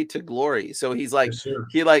glory to glory. So he's like,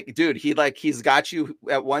 yes, he's got you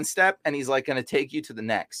at one step, and he's like going to take you to the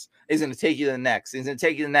next. He's going to take you to the next. He's going to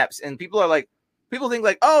take you to the next. And people think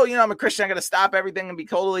like, oh, you know, I'm a Christian, I got to stop everything and be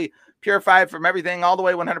totally purified from everything all the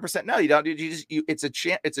way 100%. No, you don't, dude.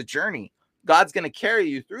 It's a journey. God's going to carry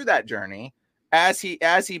you through that journey as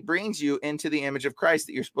he brings you into the image of Christ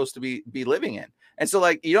that you're supposed to be living in. And so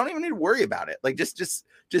like, you don't even need to worry about it. Like, just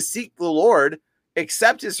seek the Lord,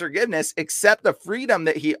 accept his forgiveness, accept the freedom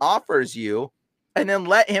that he offers you, and then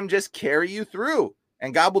let him just carry you through.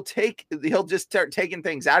 And God will he'll just start taking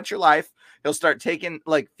things out your life. He'll start taking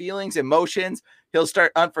like feelings, emotions. He'll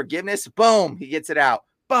start unforgiveness. Boom, he gets it out.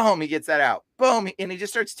 Boom, he gets that out. Boom. And he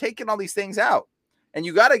just starts taking all these things out. And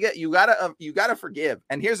you gotta forgive.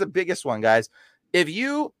 And here's the biggest one, guys. If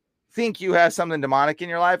you think you have something demonic in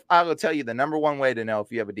your life, I will tell you the number one way to know if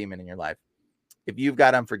you have a demon in your life, if you've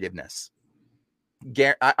got unforgiveness.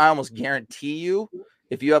 I almost guarantee you,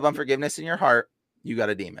 if you have unforgiveness in your heart, you got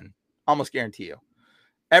a demon. Almost guarantee you.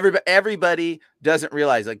 Everybody doesn't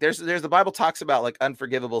realize, like, there's the Bible talks about like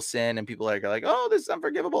unforgivable sin, and people are like, oh, this is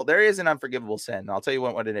unforgivable. There is an unforgivable sin. And I'll tell you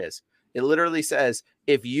what it is. It literally says,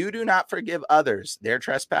 if you do not forgive others their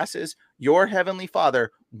trespasses, your heavenly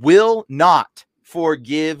Father will not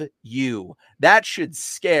forgive you. That should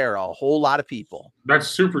scare a whole lot of people. That's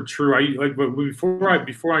super true. Before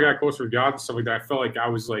I got closer to God and stuff like that, I felt like I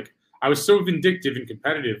was so vindictive and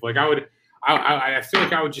competitive. Like I feel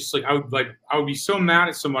like I would be so mad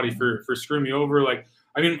at somebody for screwing me over. Like,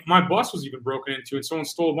 I mean, my bus was even broken into, and someone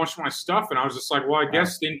stole a bunch of my stuff, and I was just like, well,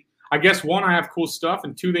 I guess one, I have cool stuff,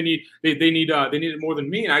 and two, they need it more than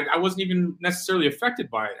me, and I wasn't even necessarily affected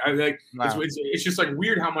by it. It's just like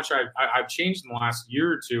weird how much I've changed in the last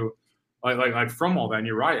year or two, like from all that. And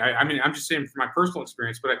you're right. I mean, I'm just saying from my personal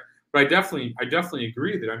experience, but I definitely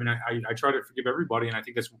agree that, I mean, I try to forgive everybody, and I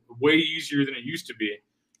think that's way easier than it used to be.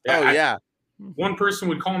 Yeah. One person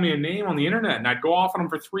would call me a name on the internet, and I'd go off on them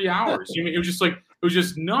for 3 hours. I mean, it was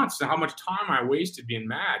just nuts how much time I wasted being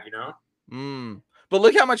mad, you know? But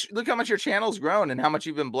look how much your channel's grown, and how much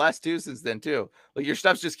you've been blessed too since then too. Like, your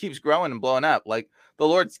stuff just keeps growing and blowing up. Like, the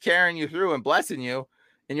Lord's carrying you through and blessing you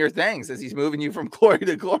in your things as he's moving you from glory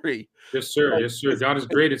to glory. Yes, sir. Yes, sir. God is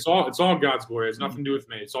great. It's all God's glory. It has nothing to do with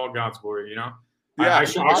me. It's all God's glory, you know? Yeah, I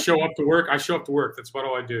show up to work. I show up to work. That's about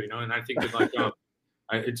all I do, you know? And I think that, like,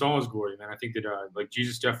 it's all his glory, man. I think that, like,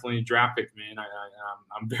 Jesus definitely draft picked me, and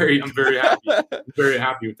I'm very happy. I'm very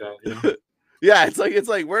happy with that, you know? Yeah, it's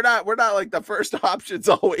like we're not like the first options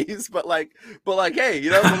always, but like, hey,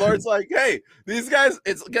 you know, the Lord's like, hey, these guys,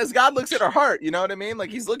 it's because God looks at our heart, you know what I mean?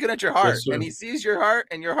 Like he's looking at your heart, Yes, and he sees your heart,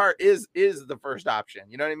 and your heart is the first option.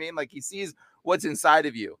 You know what I mean? Like he sees what's inside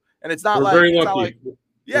of you, and it's not We're like, very it's lucky. not like, We're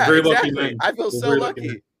yeah, very exactly. lucky, man. I feel We're so very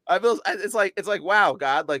lucky. I feel it's like wow,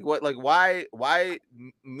 God, like what, like why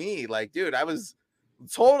me? Like, dude, I was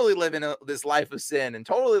totally living this life of sin and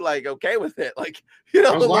totally like okay with it. Like, you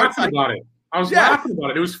know, I was laughing about it. I was Yeah. laughing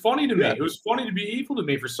about it. It was funny to me. Yeah. It was funny to be evil to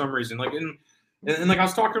me for some reason. Like, and like I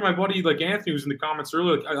was talking to my buddy, like Anthony, who was in the comments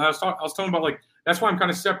earlier. Like, I was telling about like that's why I'm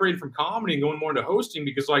kind of separated from comedy and going more into hosting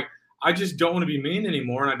because like I just don't want to be mean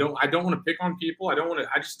anymore, and I don't want to pick on people. I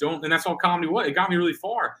just don't, and that's all comedy was. It got me really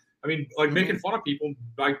far. I mean, like making fun of people,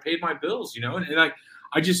 like paid my bills, you know, and like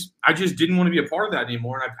I just didn't want to be a part of that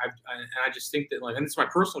anymore. And I just think that like, and it's my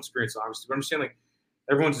personal experience, obviously, but I'm saying like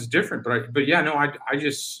everyone's is different. But yeah, no, I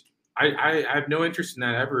have no interest in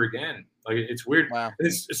that ever again. Like it's weird. Wow. And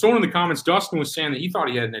it's someone in the comments, Dustin was saying that he thought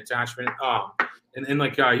he had an attachment. And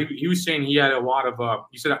like he was saying he had a lot of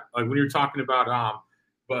he said like when you were talking about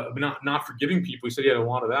but not forgiving people, he said he had a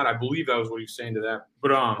lot of that. I believe that was what he was saying to that.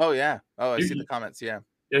 But oh yeah. Oh, I see the comments. Yeah.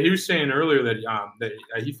 Yeah, he was saying earlier that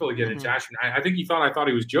he felt like he had an attachment. I think I thought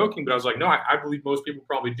he was joking, but I was like, no, I believe most people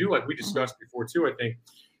probably do. Like we discussed before too. I think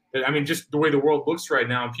that, I mean, just the way the world looks right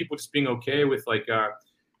now, and people just being okay with like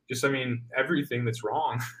just, I mean, everything that's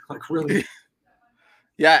wrong. Like really.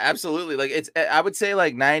 Yeah, absolutely. Like I would say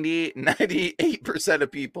like 98%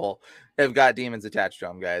 of people have got demons attached to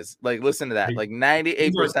them, guys. Like listen to that. Like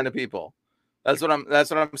 98% of people. That's what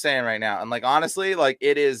I'm saying right now. And like honestly, like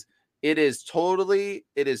it is totally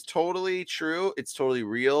true. It's totally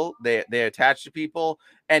real. They attach to people.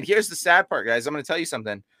 And here's the sad part, guys. I'm going to tell you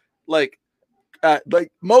something. Like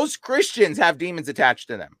most Christians have demons attached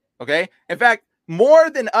to them. Okay. In fact, more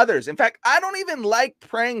than others. In fact, I don't even like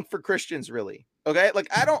praying for Christians really. Okay. Like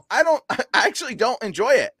I actually don't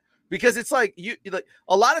enjoy it because it's like you like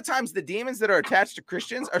a lot of times the demons that are attached to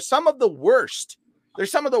Christians are some of the worst. They're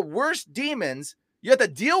some of the worst demons you have to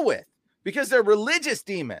deal with because they're religious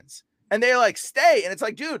demons. And they like stay, and it's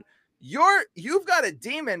like, dude, you've got a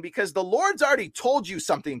demon because the Lord's already told you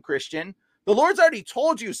something, Christian. The Lord's already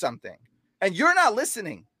told you something, and you're not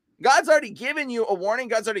listening. God's already given you a warning.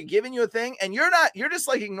 God's already given you a thing, and you're just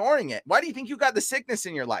like ignoring it. Why do you think you got the sickness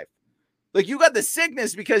in your life? Like you got the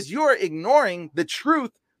sickness because you are ignoring the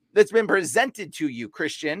truth that's been presented to you,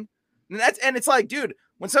 Christian. And it's like, dude,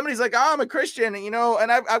 when somebody's like, oh, I'm a Christian, and you know,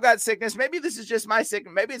 and I've got sickness. Maybe this is just my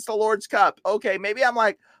sickness. Maybe it's the Lord's cup. Okay, maybe I'm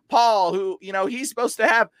like Paul, who, you know, he's supposed to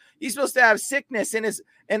have sickness in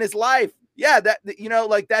his life. Yeah, that, you know,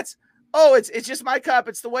 like that's, oh, it's just my cup.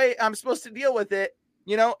 It's the way I'm supposed to deal with it,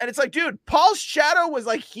 you know? And it's like, dude, Paul's shadow was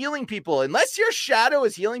like healing people. Unless your shadow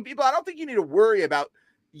is healing people, I don't think you need to worry about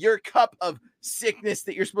your cup of sickness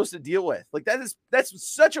that you're supposed to deal with. Like that's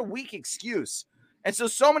such a weak excuse. And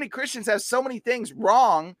so many Christians have so many things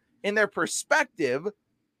wrong in their perspective.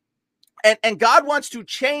 And God wants to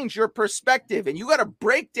change your perspective, and you got to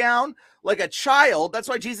break down like a child. That's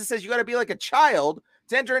why Jesus says you got to be like a child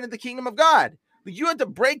to enter into the kingdom of God. You have to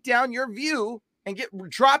break down your view and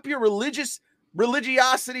drop your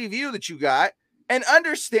religiosity view that you got and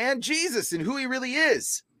understand Jesus and who he really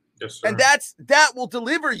is. Yes, sir. And that will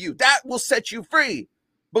deliver you. That will set you free.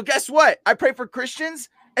 But guess what? I pray for Christians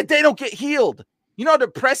and they don't get healed. You know how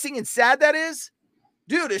depressing and sad that is?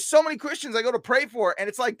 Dude, there's so many Christians I go to pray for, and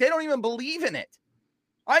it's like they don't even believe in it.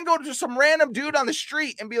 I can go to some random dude on the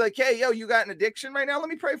street and be like, hey, yo, you got an addiction right now? Let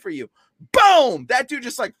me pray for you. Boom! That dude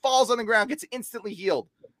just like falls on the ground, gets instantly healed.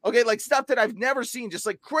 Okay, like stuff that I've never seen, just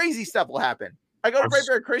like crazy stuff will happen. I go to pray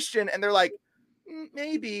for a Christian, and they're like,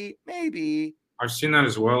 maybe. I've seen that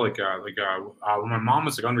as well. Like when my mom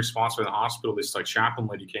was like unresponsive in the hospital, this like chaplain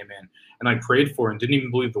lady came in and I prayed for her and didn't even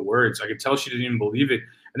believe the words. I could tell she didn't even believe it.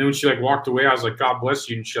 And then when she like walked away, I was like, God bless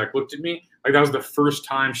you. And she like looked at me like that was the first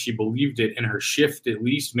time she believed it in her shift, at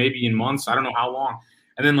least maybe in months. I don't know how long.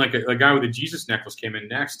 And then like a guy with a Jesus necklace came in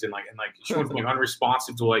next, and she went from like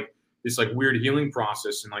unresponsive to like this like weird healing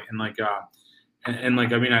process, and I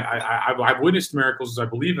mean I've witnessed miracles as I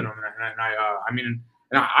believe in them,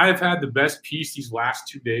 and I've had the best peace these last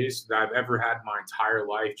 2 days that I've ever had in my entire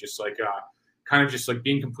life. Just like kind of just like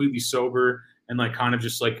being completely sober and like kind of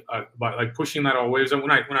just like by like pushing that away. When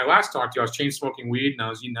I last talked to you, I was chain smoking weed and I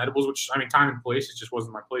was eating edibles, which I mean, time and place, it just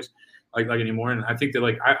wasn't my place like anymore. And I think that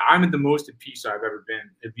like I'm at the most at peace I've ever been,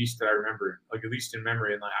 at least that I remember, like at least in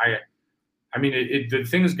memory. And like I mean, the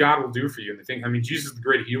things God will do for you, and the thing. I mean, Jesus is the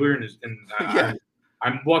great healer, and Yeah.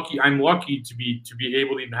 I'm lucky to be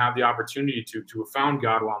able to even have the opportunity to have found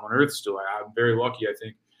God while I'm on earth still. I'm very lucky, I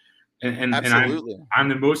think. And Absolutely. I'm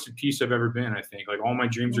the most at peace I've ever been. I think like all my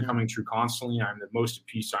dreams are coming true constantly. I'm the most at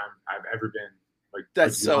peace I've ever been. Like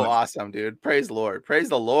That's so awesome, dude. Praise the Lord. Praise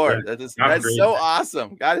the Lord. Yeah, That's great, so man.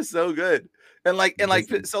 awesome. God is so good. And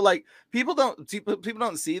so like people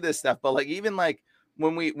don't see this stuff, but like even like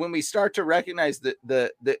when we start to recognize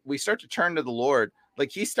that we start to turn to the Lord,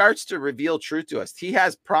 like he starts to reveal truth to us. He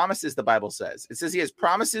has promises, the Bible says. It says he has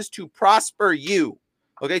promises to prosper you.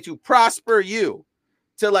 Okay, to prosper you,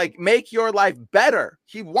 to like make your life better.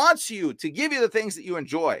 He wants you to give you the things that you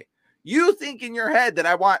enjoy. You think in your head that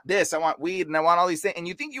I want this, I want weed, and I want all these things, and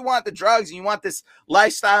you think you want the drugs, and you want this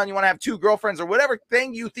lifestyle, and you want to have 2 girlfriends or whatever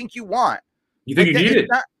thing you think you want. You think you need it?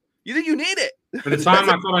 You think you need it. At the time,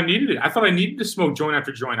 I thought I needed it. I thought I needed to smoke joint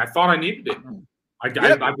after joint. I thought I needed it.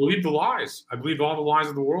 I believed the lies. I believed all the lies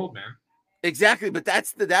of the world, man. Exactly, but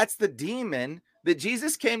that's the demon that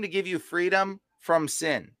Jesus came to give you freedom from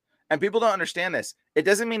sin. And people don't understand this. It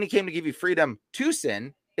doesn't mean he came to give you freedom to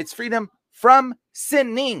sin. It's freedom from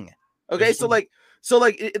sinning. Okay, so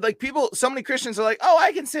people, so many Christians are like, oh,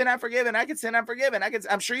 I can sin, I'm forgiven. I can sin, I'm forgiven.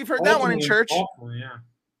 I'm sure you've heard that one in church.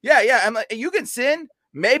 Yeah. I'm like, you can sin.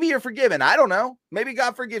 Maybe you're forgiven. I don't know. Maybe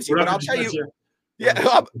God forgives you, but I'll tell you. Yeah,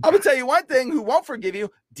 I'm gonna tell you one thing: who won't forgive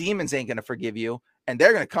you? Demons ain't gonna forgive you, and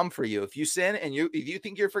they're gonna come for you if you sin and if you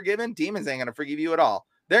think you're forgiven. Demons ain't gonna forgive you at all.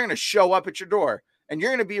 They're gonna show up at your door, and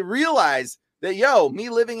you're gonna realize that me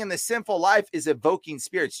living in this sinful life is evoking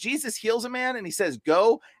spirits. Jesus heals a man, and he says,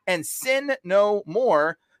 "Go and sin no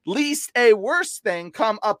more, lest a worse thing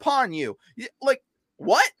come upon you." Like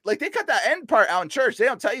what? Like they cut that end part out in church. They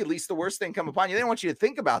don't tell you least the worst thing come upon you. They don't want you to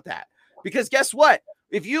think about that, because guess what?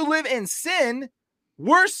 If you live in sin,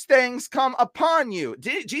 worse things come upon you.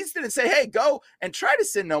 Jesus didn't say, hey, go and try to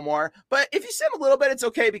sin no more. But if you sin a little bit, it's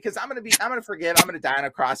okay, because I'm going to forgive. I'm going to die on a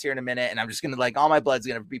cross here in a minute. And I'm just going to all my blood's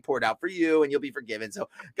going to be poured out for you and you'll be forgiven. So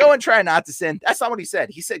go and try not to sin. That's not what he said.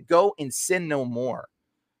 He said, go and sin no more.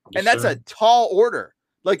 Yes, and that's a tall order.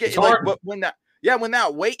 But when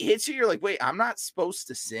that weight hits you, you're like, wait, I'm not supposed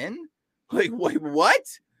to sin? Like, wait, what?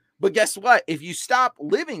 But guess what? If you stop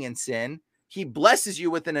living in sin, he blesses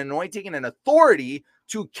you with an anointing and an authority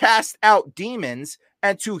to cast out demons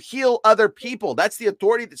and to heal other people. That's the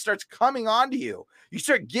authority that starts coming onto you. You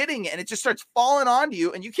start getting it and it just starts falling onto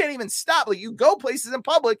you and you can't even stop. Like you go places in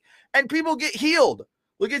public and people get healed.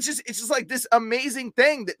 Look, it's just like this amazing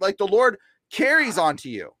thing that like the Lord carries onto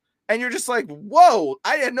you. And you're just like, whoa,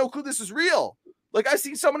 I had no clue this was real. Like I've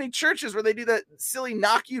seen so many churches where they do that silly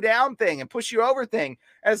knock you down thing and push you over thing.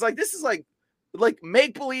 And it's like, this is like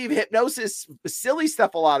make-believe hypnosis, silly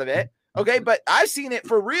stuff, a lot of it. Okay, but I've seen it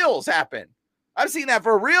for reals happen. I've seen that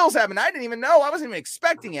for reals happen. I didn't even know. I wasn't even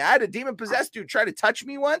expecting it. I had a demon-possessed dude try to touch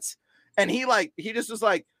me once, and he just was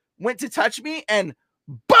like, went to touch me, and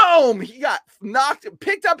boom, he got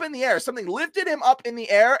picked up in the air. Something lifted him up in the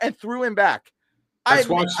air and threw him back.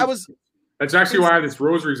 That's actually why I have this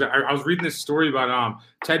rosary. I was reading this story about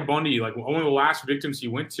Ted Bundy, like one of the last victims he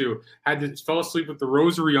went to, fell asleep with the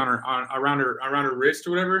rosary around her wrist or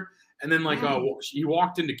whatever, and then he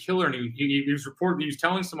walked in to kill her, and he was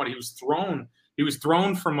telling somebody he was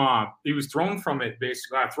thrown from it,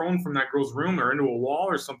 basically thrown from that girl's room or into a wall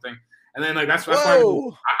or something. And then that's why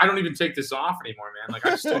I don't even take this off anymore, man. Like I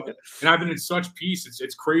just and I've been in such peace.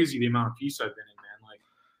 It's crazy the amount of peace I've been in.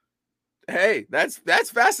 Hey, that's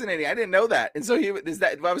fascinating. I didn't know that. And so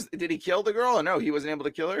did he kill the girl or no? He wasn't able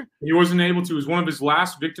to kill her? He wasn't able to. It was one of his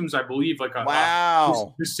last victims, I believe.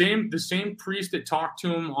 Wow. The same priest that talked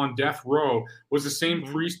to him on death row was the same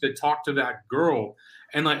priest that talked to that girl.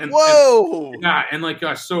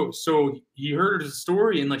 So he heard his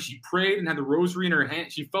story and she prayed and had the rosary in her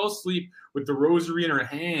hand. She fell asleep with the rosary in her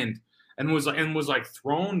hand and was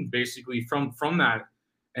thrown basically from that.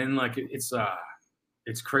 And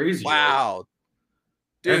it's crazy. Wow.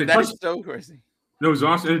 Dude, that's so crazy. No, it was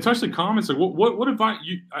awesome. And it touched the comments. Like, what advice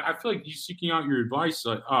I feel like you seeking out your advice.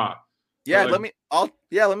 Let me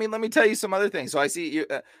tell you some other things. So I see you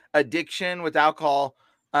addiction with alcohol,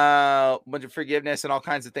 bunch of forgiveness and all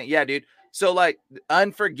kinds of things. Yeah, dude. So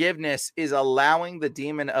unforgiveness is allowing the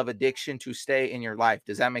demon of addiction to stay in your life.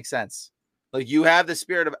 Does that make sense? Like you have the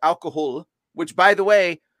spirit of alcohol, which by the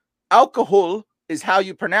way, alcohol is how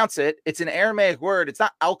you pronounce it. It's an Aramaic word. It's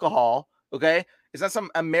not alcohol. Okay. It's not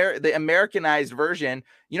the Americanized version.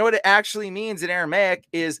 You know what it actually means in Aramaic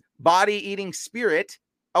is body eating spirit,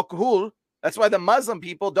 alcohol. That's why the Muslim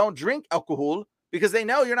people don't drink alcohol, because they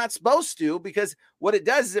know you're not supposed to, because what it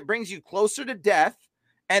does is it brings you closer to death.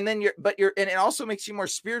 And then and it also makes you more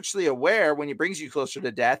spiritually aware when it brings you closer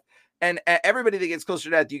to death. And everybody that gets closer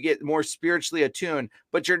to death, you get more spiritually attuned,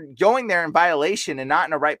 but you're going there in violation and not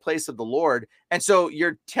in the right place of the Lord. And so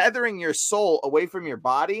you're tethering your soul away from your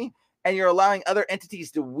body, and you're allowing other entities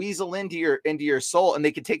to weasel into your soul, and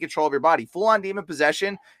they can take control of your body. Full on demon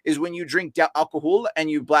possession is when you drink alcohol and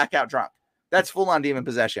you black out drunk. That's full on demon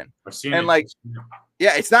possession. I've seen and it.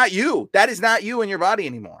 Yeah, it's not you. That is not you in your body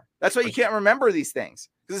anymore. That's why you can't remember these things,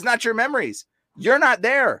 because it's not your memories. You're not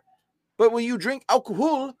there. But when you drink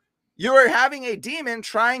alcohol, you are having a demon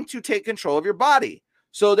trying to take control of your body.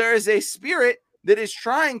 So there is a spirit that is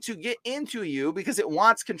trying to get into you because it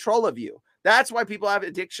wants control of you. That's why people have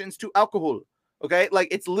addictions to alcohol. Okay. Like,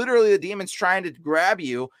 it's literally the demons trying to grab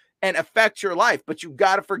you and affect your life, but you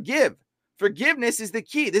got to forgive. Forgiveness is the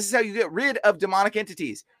key. This is how you get rid of demonic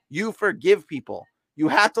entities. You forgive people. You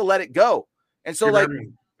have to let it go. And so, I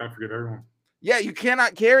forgive everyone. Yeah, you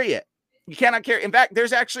cannot carry it. You cannot carry. In fact,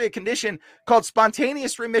 there's actually a condition called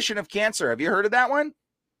spontaneous remission of cancer. Have you heard of that one?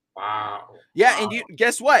 Wow. Yeah, wow. And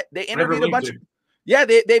guess what? They interviewed a bunch of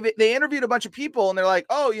they interviewed a bunch of people, and they're like,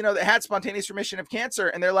 oh, they had spontaneous remission of cancer,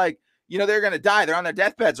 and they're like, they're gonna die. They're on their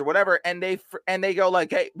deathbeds or whatever, and they go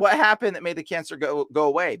like, hey, what happened that made the cancer go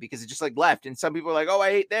away? Because it just like left. And some people are like, oh, I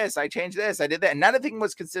ate this, I changed this, I did that, and none of the thing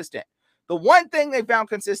was consistent. The one thing they found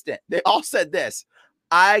consistent, they all said this: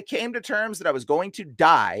 I came to terms that I was going to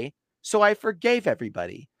die, so I forgave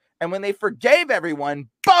everybody. And when they forgave everyone,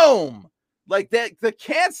 boom, like the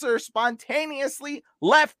cancer spontaneously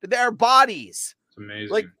left their bodies. It's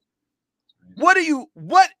amazing. Like,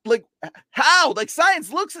 how? Like,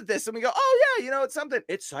 science looks at this and we go, oh yeah, it's something.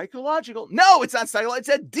 It's psychological. No, it's not psychological. It's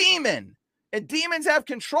a demon. And demons have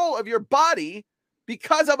control of your body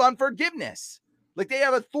because of unforgiveness. Like, they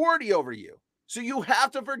have authority over you. So you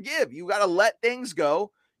have to forgive. You got to let things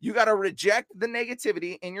go. You got to reject the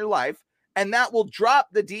negativity in your life, and that will drop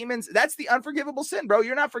the demons. That's the unforgivable sin, bro.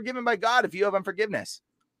 You're not forgiven by God if you have unforgiveness.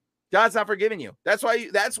 God's not forgiving you. That's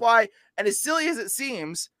why, and as silly as it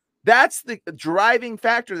seems, that's the driving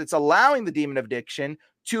factor that's allowing the demon of addiction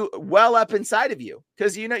to well up inside of you.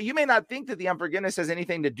 Because, you may not think that the unforgiveness has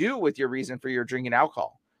anything to do with your reason for your drinking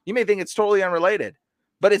alcohol. You may think it's totally unrelated,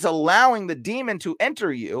 but it's allowing the demon to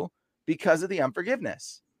enter you because of the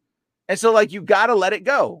unforgiveness. And so, like, you got to let it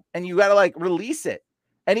go, and you got to like release it.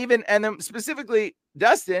 And then specifically,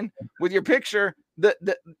 Dustin, with your picture,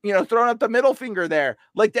 throwing up the middle finger there,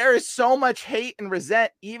 like, there is so much hate and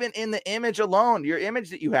resent even in the image alone, your image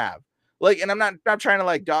that you have. Like, and I'm not trying to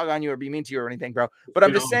like dog on you or be mean to you or anything, bro, but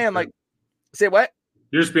I'm just saying, like, say what?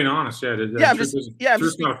 You're just being honest. Yeah.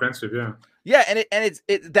 It's not offensive. Yeah. Yeah. And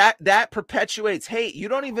it's that perpetuates hate. You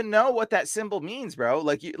don't even know what that symbol means, bro.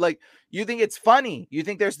 Like, you think it's funny. You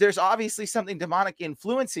think there's obviously something demonic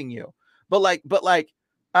influencing you, but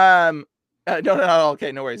no,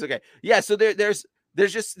 okay, no worries. Okay. Yeah. So there's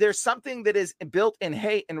something that is built in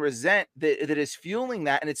hate and resent that is fueling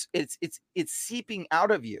that. And it's seeping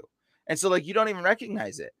out of you. And so, like, you don't even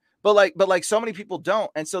recognize it, but so many people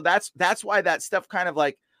don't. And so that's why that stuff kind of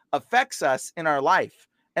like affects us in our life.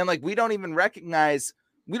 And like, we don't even recognize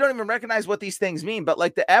what these things mean. But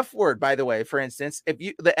like the F word, by the way, for instance, if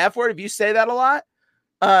you say that a lot,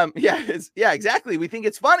 exactly. We think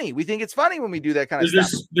it's funny. We think it's funny when we do that kind of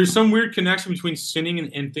stuff. There's some weird connection between sinning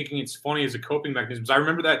and thinking it's funny as a coping mechanism. I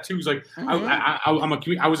remember that too. It's like,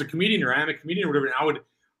 I was a comedian, or I am a comedian, or whatever. And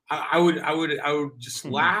I would just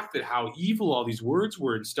laugh at how evil all these words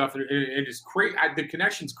were and stuff. And it's crazy. The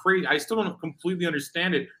connection's crazy. I still don't completely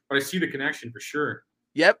understand it, but I see the connection for sure.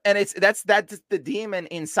 Yep. And that's the demon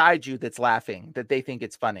inside you that's laughing, that they think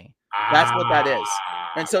it's funny. That's what that is.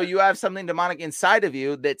 And so you have something demonic inside of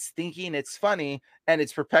you that's thinking it's funny, and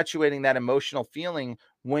it's perpetuating that emotional feeling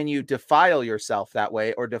when you defile yourself that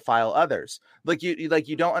way or defile others. Like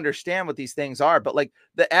you don't understand what these things are, but like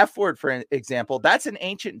the F word, for example, that's an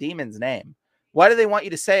ancient demon's name. Why do they want you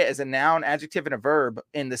to say it as a noun, adjective, and a verb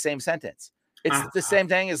in the same sentence? It's the same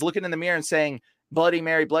thing as looking in the mirror and saying, Bloody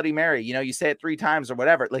Mary, Bloody Mary. You say it 3 times or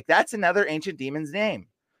whatever. Like, that's another ancient demon's name.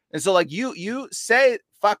 And so, like, you say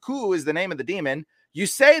Faku is the name of the demon. You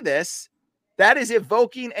say this, that is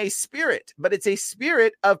evoking a spirit, but it's a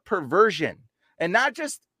spirit of perversion, and not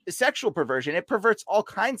just sexual perversion. It perverts all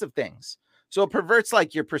kinds of things. So it perverts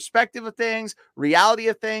like your perspective of things, reality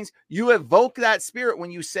of things. You evoke that spirit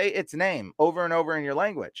when you say its name over and over in your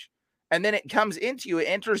language. And then it comes into you, it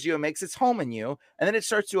enters you, it makes its home in you. And then it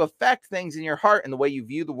starts to affect things in your heart and the way you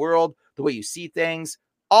view the world, the way you see things,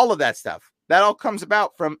 all of that stuff. That all comes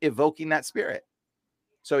about from evoking that spirit.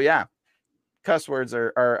 So yeah, cuss words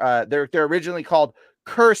they're originally called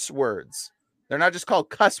curse words. They're not just called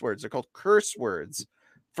cuss words. They're called curse words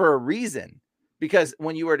for a reason. Because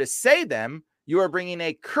when you were to say them, you are bringing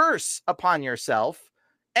a curse upon yourself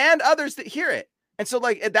and others that hear it. And so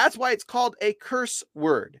like, that's why it's called a curse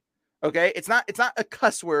word. Okay. It's not a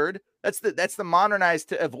cuss word. That's the modernized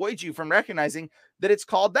to avoid you from recognizing that it's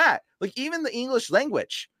called that. Like even the English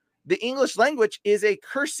language is a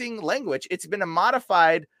cursing language. It's been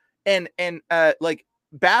modified and like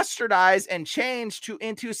bastardized and changed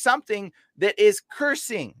into something that is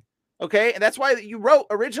cursing. Okay. And that's why you wrote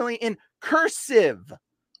originally in cursive.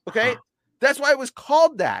 Okay. That's why it was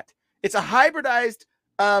called that. It's a hybridized,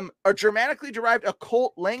 or Germanically derived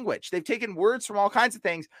occult language. They've taken words from all kinds of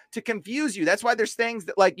things to confuse you. That's why there's things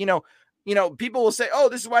that like, people will say, oh,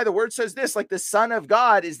 this is why the word says this, like the Son of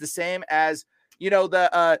God is the same as,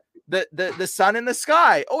 the sun in the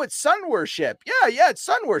sky. Oh, it's sun worship. Yeah, it's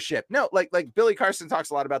sun worship. No, like Billy Carson talks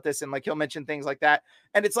a lot about this, and like he'll mention things like that.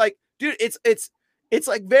 And it's like, dude, it's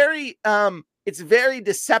like very it's very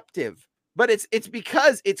deceptive, but it's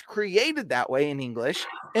because it's created that way in English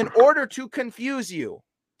in order to confuse you.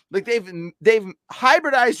 Like they've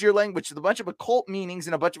hybridized your language with a bunch of occult meanings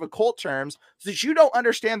and a bunch of occult terms so that you don't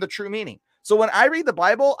understand the true meaning. So when I read the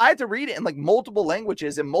Bible, I have to read it in like multiple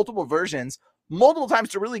languages and multiple versions, multiple times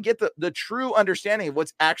to really get the true understanding of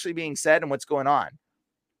what's actually being said and what's going on.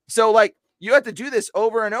 So like you have to do this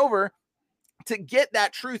over and over to get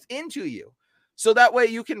that truth into you. So that way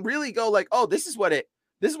you can really go like, oh, this is what it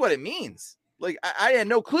means. Like I had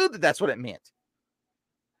no clue that that's what it meant.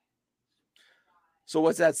 So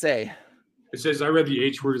what's that say? It says, I read the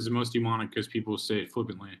H word is the most demonic because people say it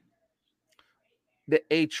flippantly. The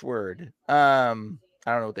H word. I don't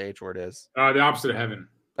know what the H word is. The opposite of heaven.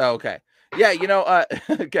 Oh, okay. Yeah,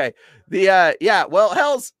 okay. Well,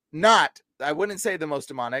 hell's not. I wouldn't say the most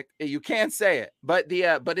demonic. You can't say it, but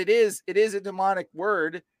it is a demonic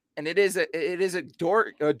word, and it is a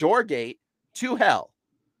door gate to hell.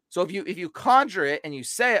 So if you conjure it and you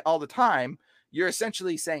say it all the time, you're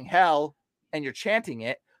essentially saying hell, and you're chanting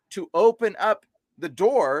it to open up the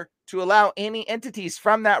door to allow any entities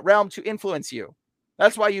from that realm to influence you.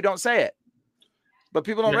 That's why you don't say it. But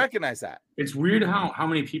people don't recognize that. It's weird how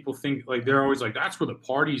many people think like they're always like, that's where the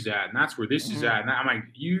party's at, and that's where this is at. And I'm like,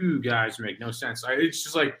 you guys make no sense. It's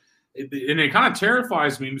just like, and it kind of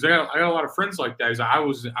terrifies me because I got a lot of friends like that. I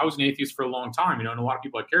was an atheist for a long time, and a lot of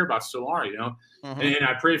people I care about still are, and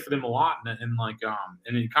I pray for them a lot, and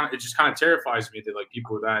it just kind of terrifies me that like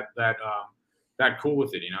people are that cool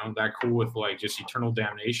with it, that cool with like just eternal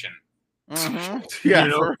damnation. Yeah,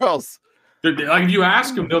 for else. Like if you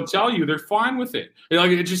ask them, they'll tell you they're fine with it.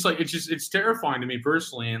 It's terrifying to me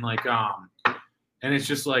personally, and like and it's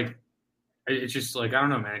just like I don't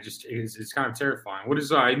know, man. It's kind of terrifying. What is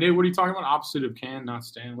Nate? What are you talking about? Opposite of can, not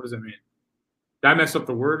stand. What does that mean? Did I mess up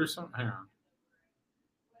the word or something? Hang on.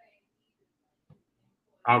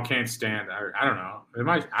 Oh, can't stand. I don't know. It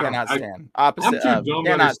might. Cannot stand. Opposite of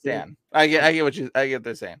cannot stand. I get what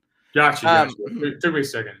they're saying. Gotcha. It took me a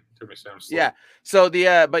second. Yeah. So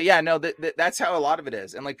that's how a lot of it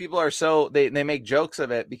is. And like people are they make jokes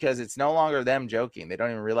of it because it's no longer them joking. They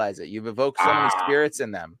don't even realize it. You've evoked so many spirits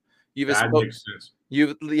in them. Makes sense.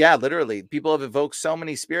 Literally people have evoked so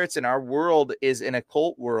many spirits, and our world is an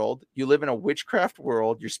occult world. You live in a witchcraft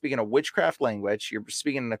world. You're speaking a witchcraft language. You're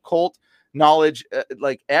speaking an occult knowledge,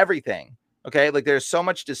 like everything. Okay. Like there's so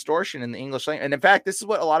much distortion in the English language. And in fact, this is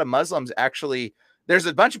what a lot of Muslims actually, there's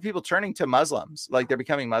a bunch of people turning to Muslims, like they're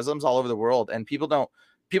becoming Muslims all over the world, and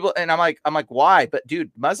and I'm like, why? But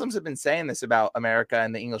dude, Muslims have been saying this about America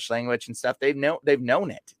and the English language and stuff. They've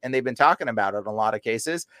known it, and they've been talking about it in a lot of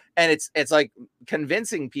cases. And it's like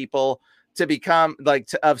convincing people to become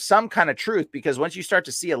of some kind of truth, because once you start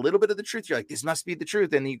to see a little bit of the truth, you're like, this must be the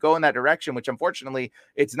truth. And you go in that direction, which unfortunately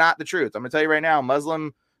it's not the truth. I'm gonna tell you right now,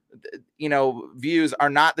 Muslim, views are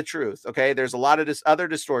not the truth. Okay. There's a lot of this other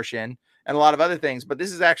distortion and a lot of other things, but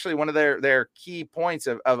this is actually one of their key points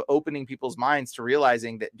of opening people's minds to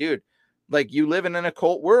realizing that, dude, like you live in an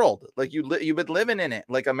occult world, like you've been living in it.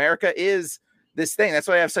 Like America is this thing. That's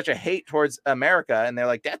why I have such a hate towards America. And they're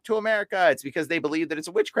like, death to America. It's because they believe that it's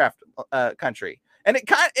a witchcraft country. And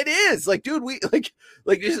it is like, dude, we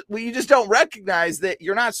just don't recognize that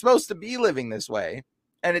you're not supposed to be living this way.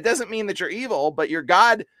 And it doesn't mean that you're evil, but your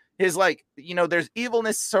God is like, there's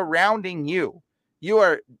evilness surrounding you.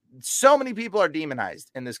 So many people are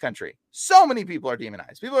demonized in this country. So many people are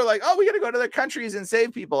demonized. People are like, oh, we got to go to their countries and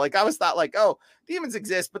save people. Like I was thought like, oh, demons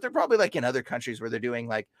exist, but they're probably like in other countries where they're doing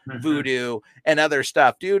like voodoo and other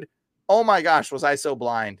stuff, dude. Oh my gosh, was I so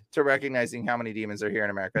blind to recognizing how many demons are here in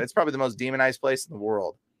America? It's probably the most demonized place in the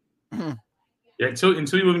world. Yeah, until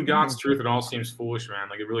you live in God's truth, it all seems foolish, man.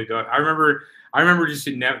 Like it really does. I remember just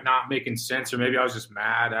not making sense, or maybe I was just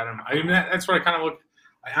mad at him. I mean, that's what I kind of look.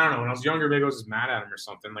 I don't know. When I was younger, maybe I was just mad at him or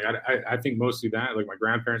something. Like I think mostly that. Like my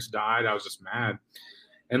grandparents died, I was just mad,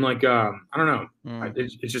 and like I don't know.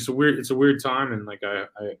 It's just a weird time, and like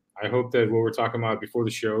I hope that what we're talking about before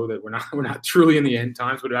the show, that we're not truly in the end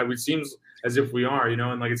times, but it seems as if we are,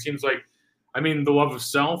 and like it seems like. I mean, the love of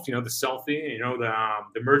self, the selfie,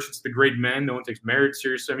 the merchants, the great men. No one takes marriage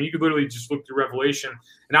seriously. I mean, you could literally just look through Revelation,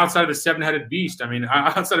 and outside of the 7-headed beast, I mean,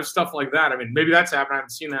 outside of stuff like that, I mean, maybe that's happened. I haven't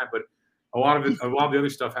seen that, but a lot of the other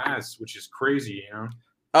stuff has, which is crazy,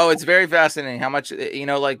 Oh, it's very fascinating how much,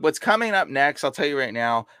 like what's coming up next. I'll tell you right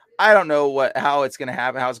now. I don't know how it's going to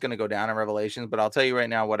happen, how it's going to go down in Revelations, but I'll tell you right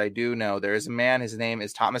now what I do know. There is a man. His name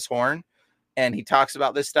is Thomas Horn, and he talks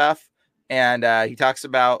about this stuff. And he talks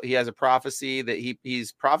about, he has a prophecy that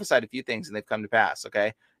he's prophesied a few things and they've come to pass.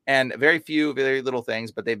 Okay. And very little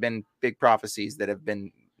things, but they've been big prophecies that have been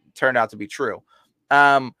turned out to be true.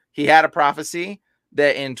 He had a prophecy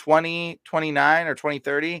that in 2029 or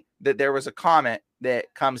 2030, that there was a comet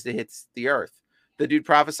that comes to hit the earth. The dude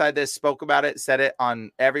prophesied this, spoke about it, said it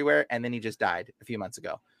on everywhere. And then he just died a few months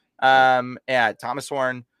ago. Thomas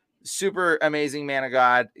Horn, super amazing man of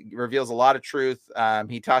God, reveals a lot of truth.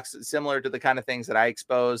 He talks similar to the kind of things that I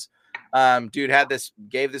expose. Dude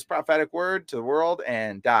gave this prophetic word to the world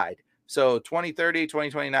and died. So 2030,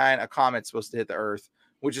 2029, a comet's supposed to hit the earth,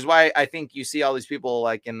 which is why I think you see all these people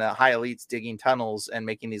like in the high elites digging tunnels and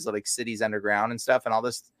making these like cities underground and stuff, and all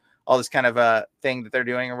this kind of thing that they're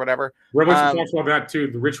doing or whatever. Revelation talks about that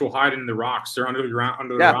too. The rich will hide in the rocks. They're under the ground,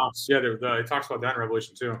 under the rocks. Yeah, it talks about that in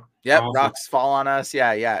Revelation too. Yep, awesome. Rocks fall on us.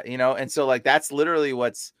 Yeah. And so like that's literally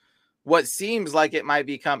what seems like it might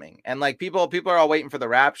be coming. And like people are all waiting for the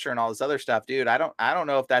rapture and all this other stuff, dude. I don't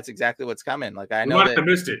know if that's exactly what's coming. Like I know we might have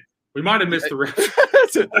missed it. We might have missed the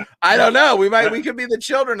rapture. I don't know. We could be the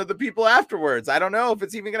children of the people afterwards. I don't know if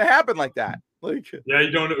it's even going to happen like that. Like, yeah,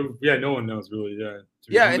 you don't know. Yeah, no one knows really. Yeah.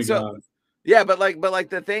 Yeah. And so, God. Yeah, but like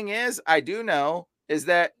the thing is, I do know is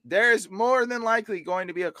that there's more than likely going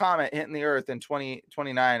to be a comet hitting the earth in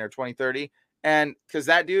 2029 or 2030. And because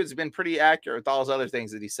that dude's been pretty accurate with all those other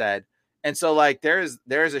things that he said. And so like there's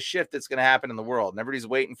a shift that's going to happen in the world, and everybody's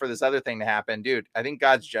waiting for this other thing to happen. Dude, I think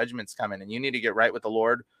God's judgment's coming, and you need to get right with the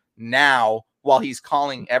Lord now while he's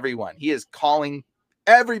calling everyone. He is calling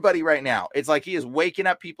everybody right now. It's like he is waking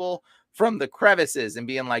up people from the crevices and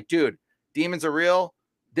being like, dude, demons are real.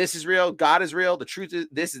 This is real. God is real. The truth is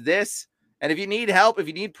this. And if you need help, if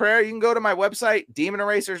you need prayer, you can go to my website,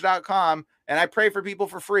 demonerasers.com, and I pray for people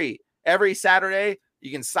for free. Every Saturday,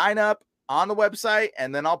 you can sign up on the website,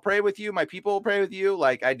 and then I'll pray with you. My people will pray with you.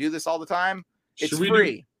 Like I do this all the time. It's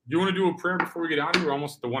free. Do you want to do a prayer before we get out of here? We're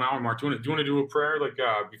almost at the 1 hour mark. Do you want to do a prayer like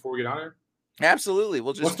before we get out of here? Absolutely.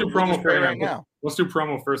 Let's do promo right now. Let's do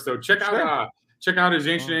promo first, though. Check out his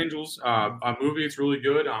Ancient Angels movie. It's really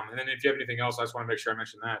good. And then if you have anything else, I just want to make sure I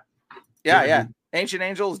mention that. Yeah.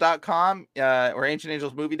 AncientAngels.com or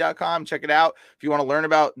AncientAngelsMovie.com. Check it out if you want to learn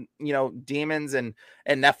about demons and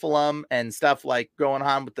Nephilim and stuff like going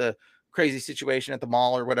on with the crazy situation at the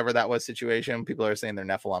mall or whatever that was situation. People are saying they're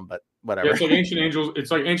Nephilim, but whatever. Yeah, it's like Ancient Angels.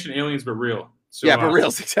 It's like Ancient Aliens, but real. So, yeah, but real,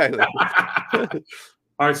 exactly.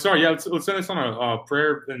 All right, sorry. Yeah, let's send this on a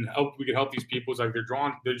prayer and help. We can help these people. It's like they're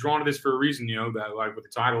drawn to this for a reason, that like with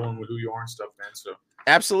the title and with who you are and stuff, man. So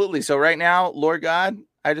absolutely. So right now, Lord God,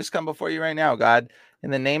 I just come before you right now, God,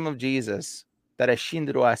 in the name of Jesus.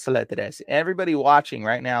 Everybody watching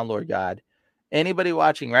right now, Lord God, anybody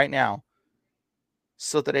watching right now,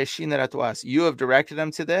 you have directed them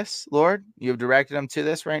to this, Lord. You have directed them to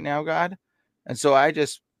this right now, God. And so I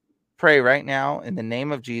just pray right now in the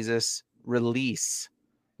name of Jesus, release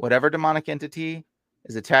whatever demonic entity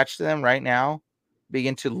is attached to them right now.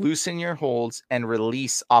 Begin to loosen your holds and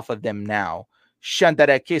release off of them now.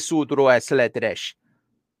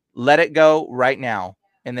 Let it go right now.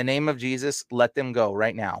 In the name of Jesus, let them go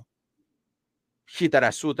right now.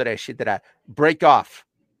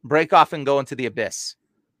 Break off and go into the abyss.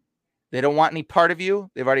 They don't want any part of you.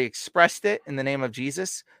 They've already expressed it in the name of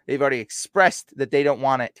Jesus. They've already expressed that they don't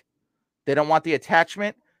want it. They don't want the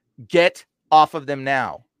attachment. Get off of them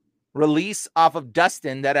now. Release off of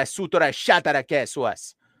Dustin. Get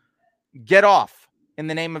off in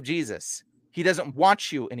the name of Jesus. He doesn't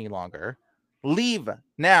want you any longer. Leave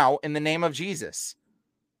now in the name of Jesus.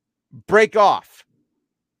 Break off.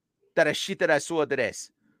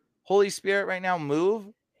 Holy Spirit, right now, move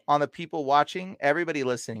on the people watching, everybody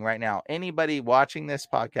listening right now, anybody watching this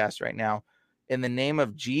podcast right now, in the name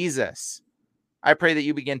of Jesus. I pray that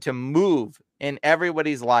you begin to move in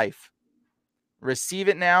everybody's life. Receive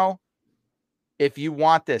it now. If you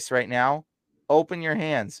want this right now, open your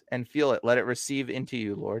hands and feel it. Let it receive into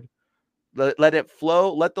you, Lord. Let it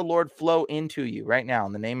flow. Let the Lord flow into you right now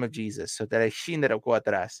in the name of Jesus. So that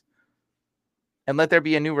and let there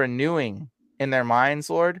be a new renewing in their minds,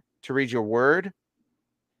 Lord, to read your word,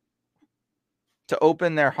 to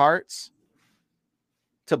open their hearts,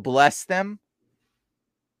 to bless them,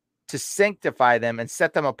 to sanctify them and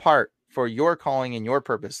set them apart for your calling and your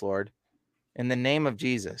purpose, Lord. In the name of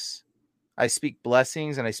Jesus, I speak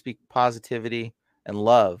blessings and I speak positivity and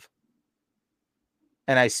love.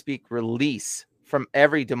 And I speak release from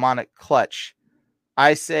every demonic clutch.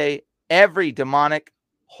 I say every demonic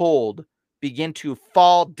hold begin to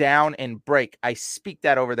fall down and break. I speak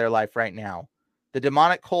that over their life right now. The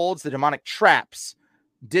demonic holds, the demonic traps,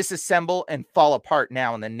 disassemble and fall apart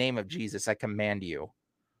now in the name of Jesus. I command you.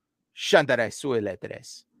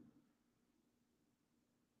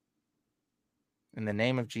 In the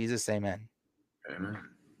name of Jesus, amen. Amen.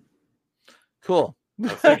 Cool.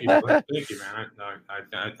 Well, thank you. Thank you, man.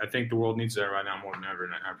 I think the world needs that right now more than ever,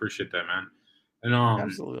 and I appreciate that, man. And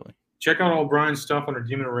Absolutely. Check out all Brian's stuff under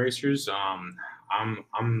Demon Erasers. I'm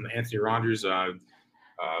Anthony Rogers.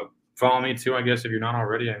 Follow me too, I guess, if you're not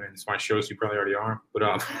already. I mean, it's my show, so you probably already are.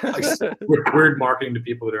 But weird marketing to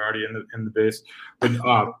people that are already in the base. But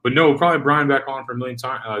no, probably Brian back on for a million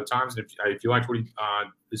times. And if you liked what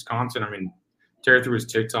his content, I mean, tear through his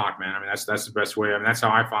TikTok, man. I mean, that's the best way. I mean, that's how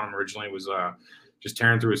I found him originally, was just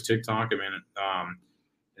tearing through his TikTok. I mean,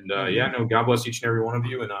 God bless each and every one of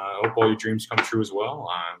you, and I hope all your dreams come true as well.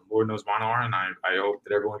 Lord knows mine are, and I hope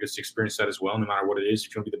that everyone gets to experience that as well, no matter what it is.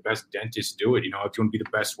 If you want to be the best dentist, do it. You know, if you want to be the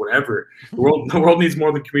best whatever, the world needs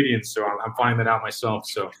more than comedians, so I'm finding that out myself.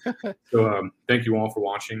 So thank you all for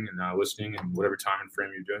watching and listening, and whatever time and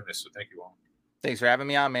frame you're doing this. So thank you all. Thanks for having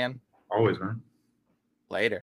me on, man. Always, man. Later.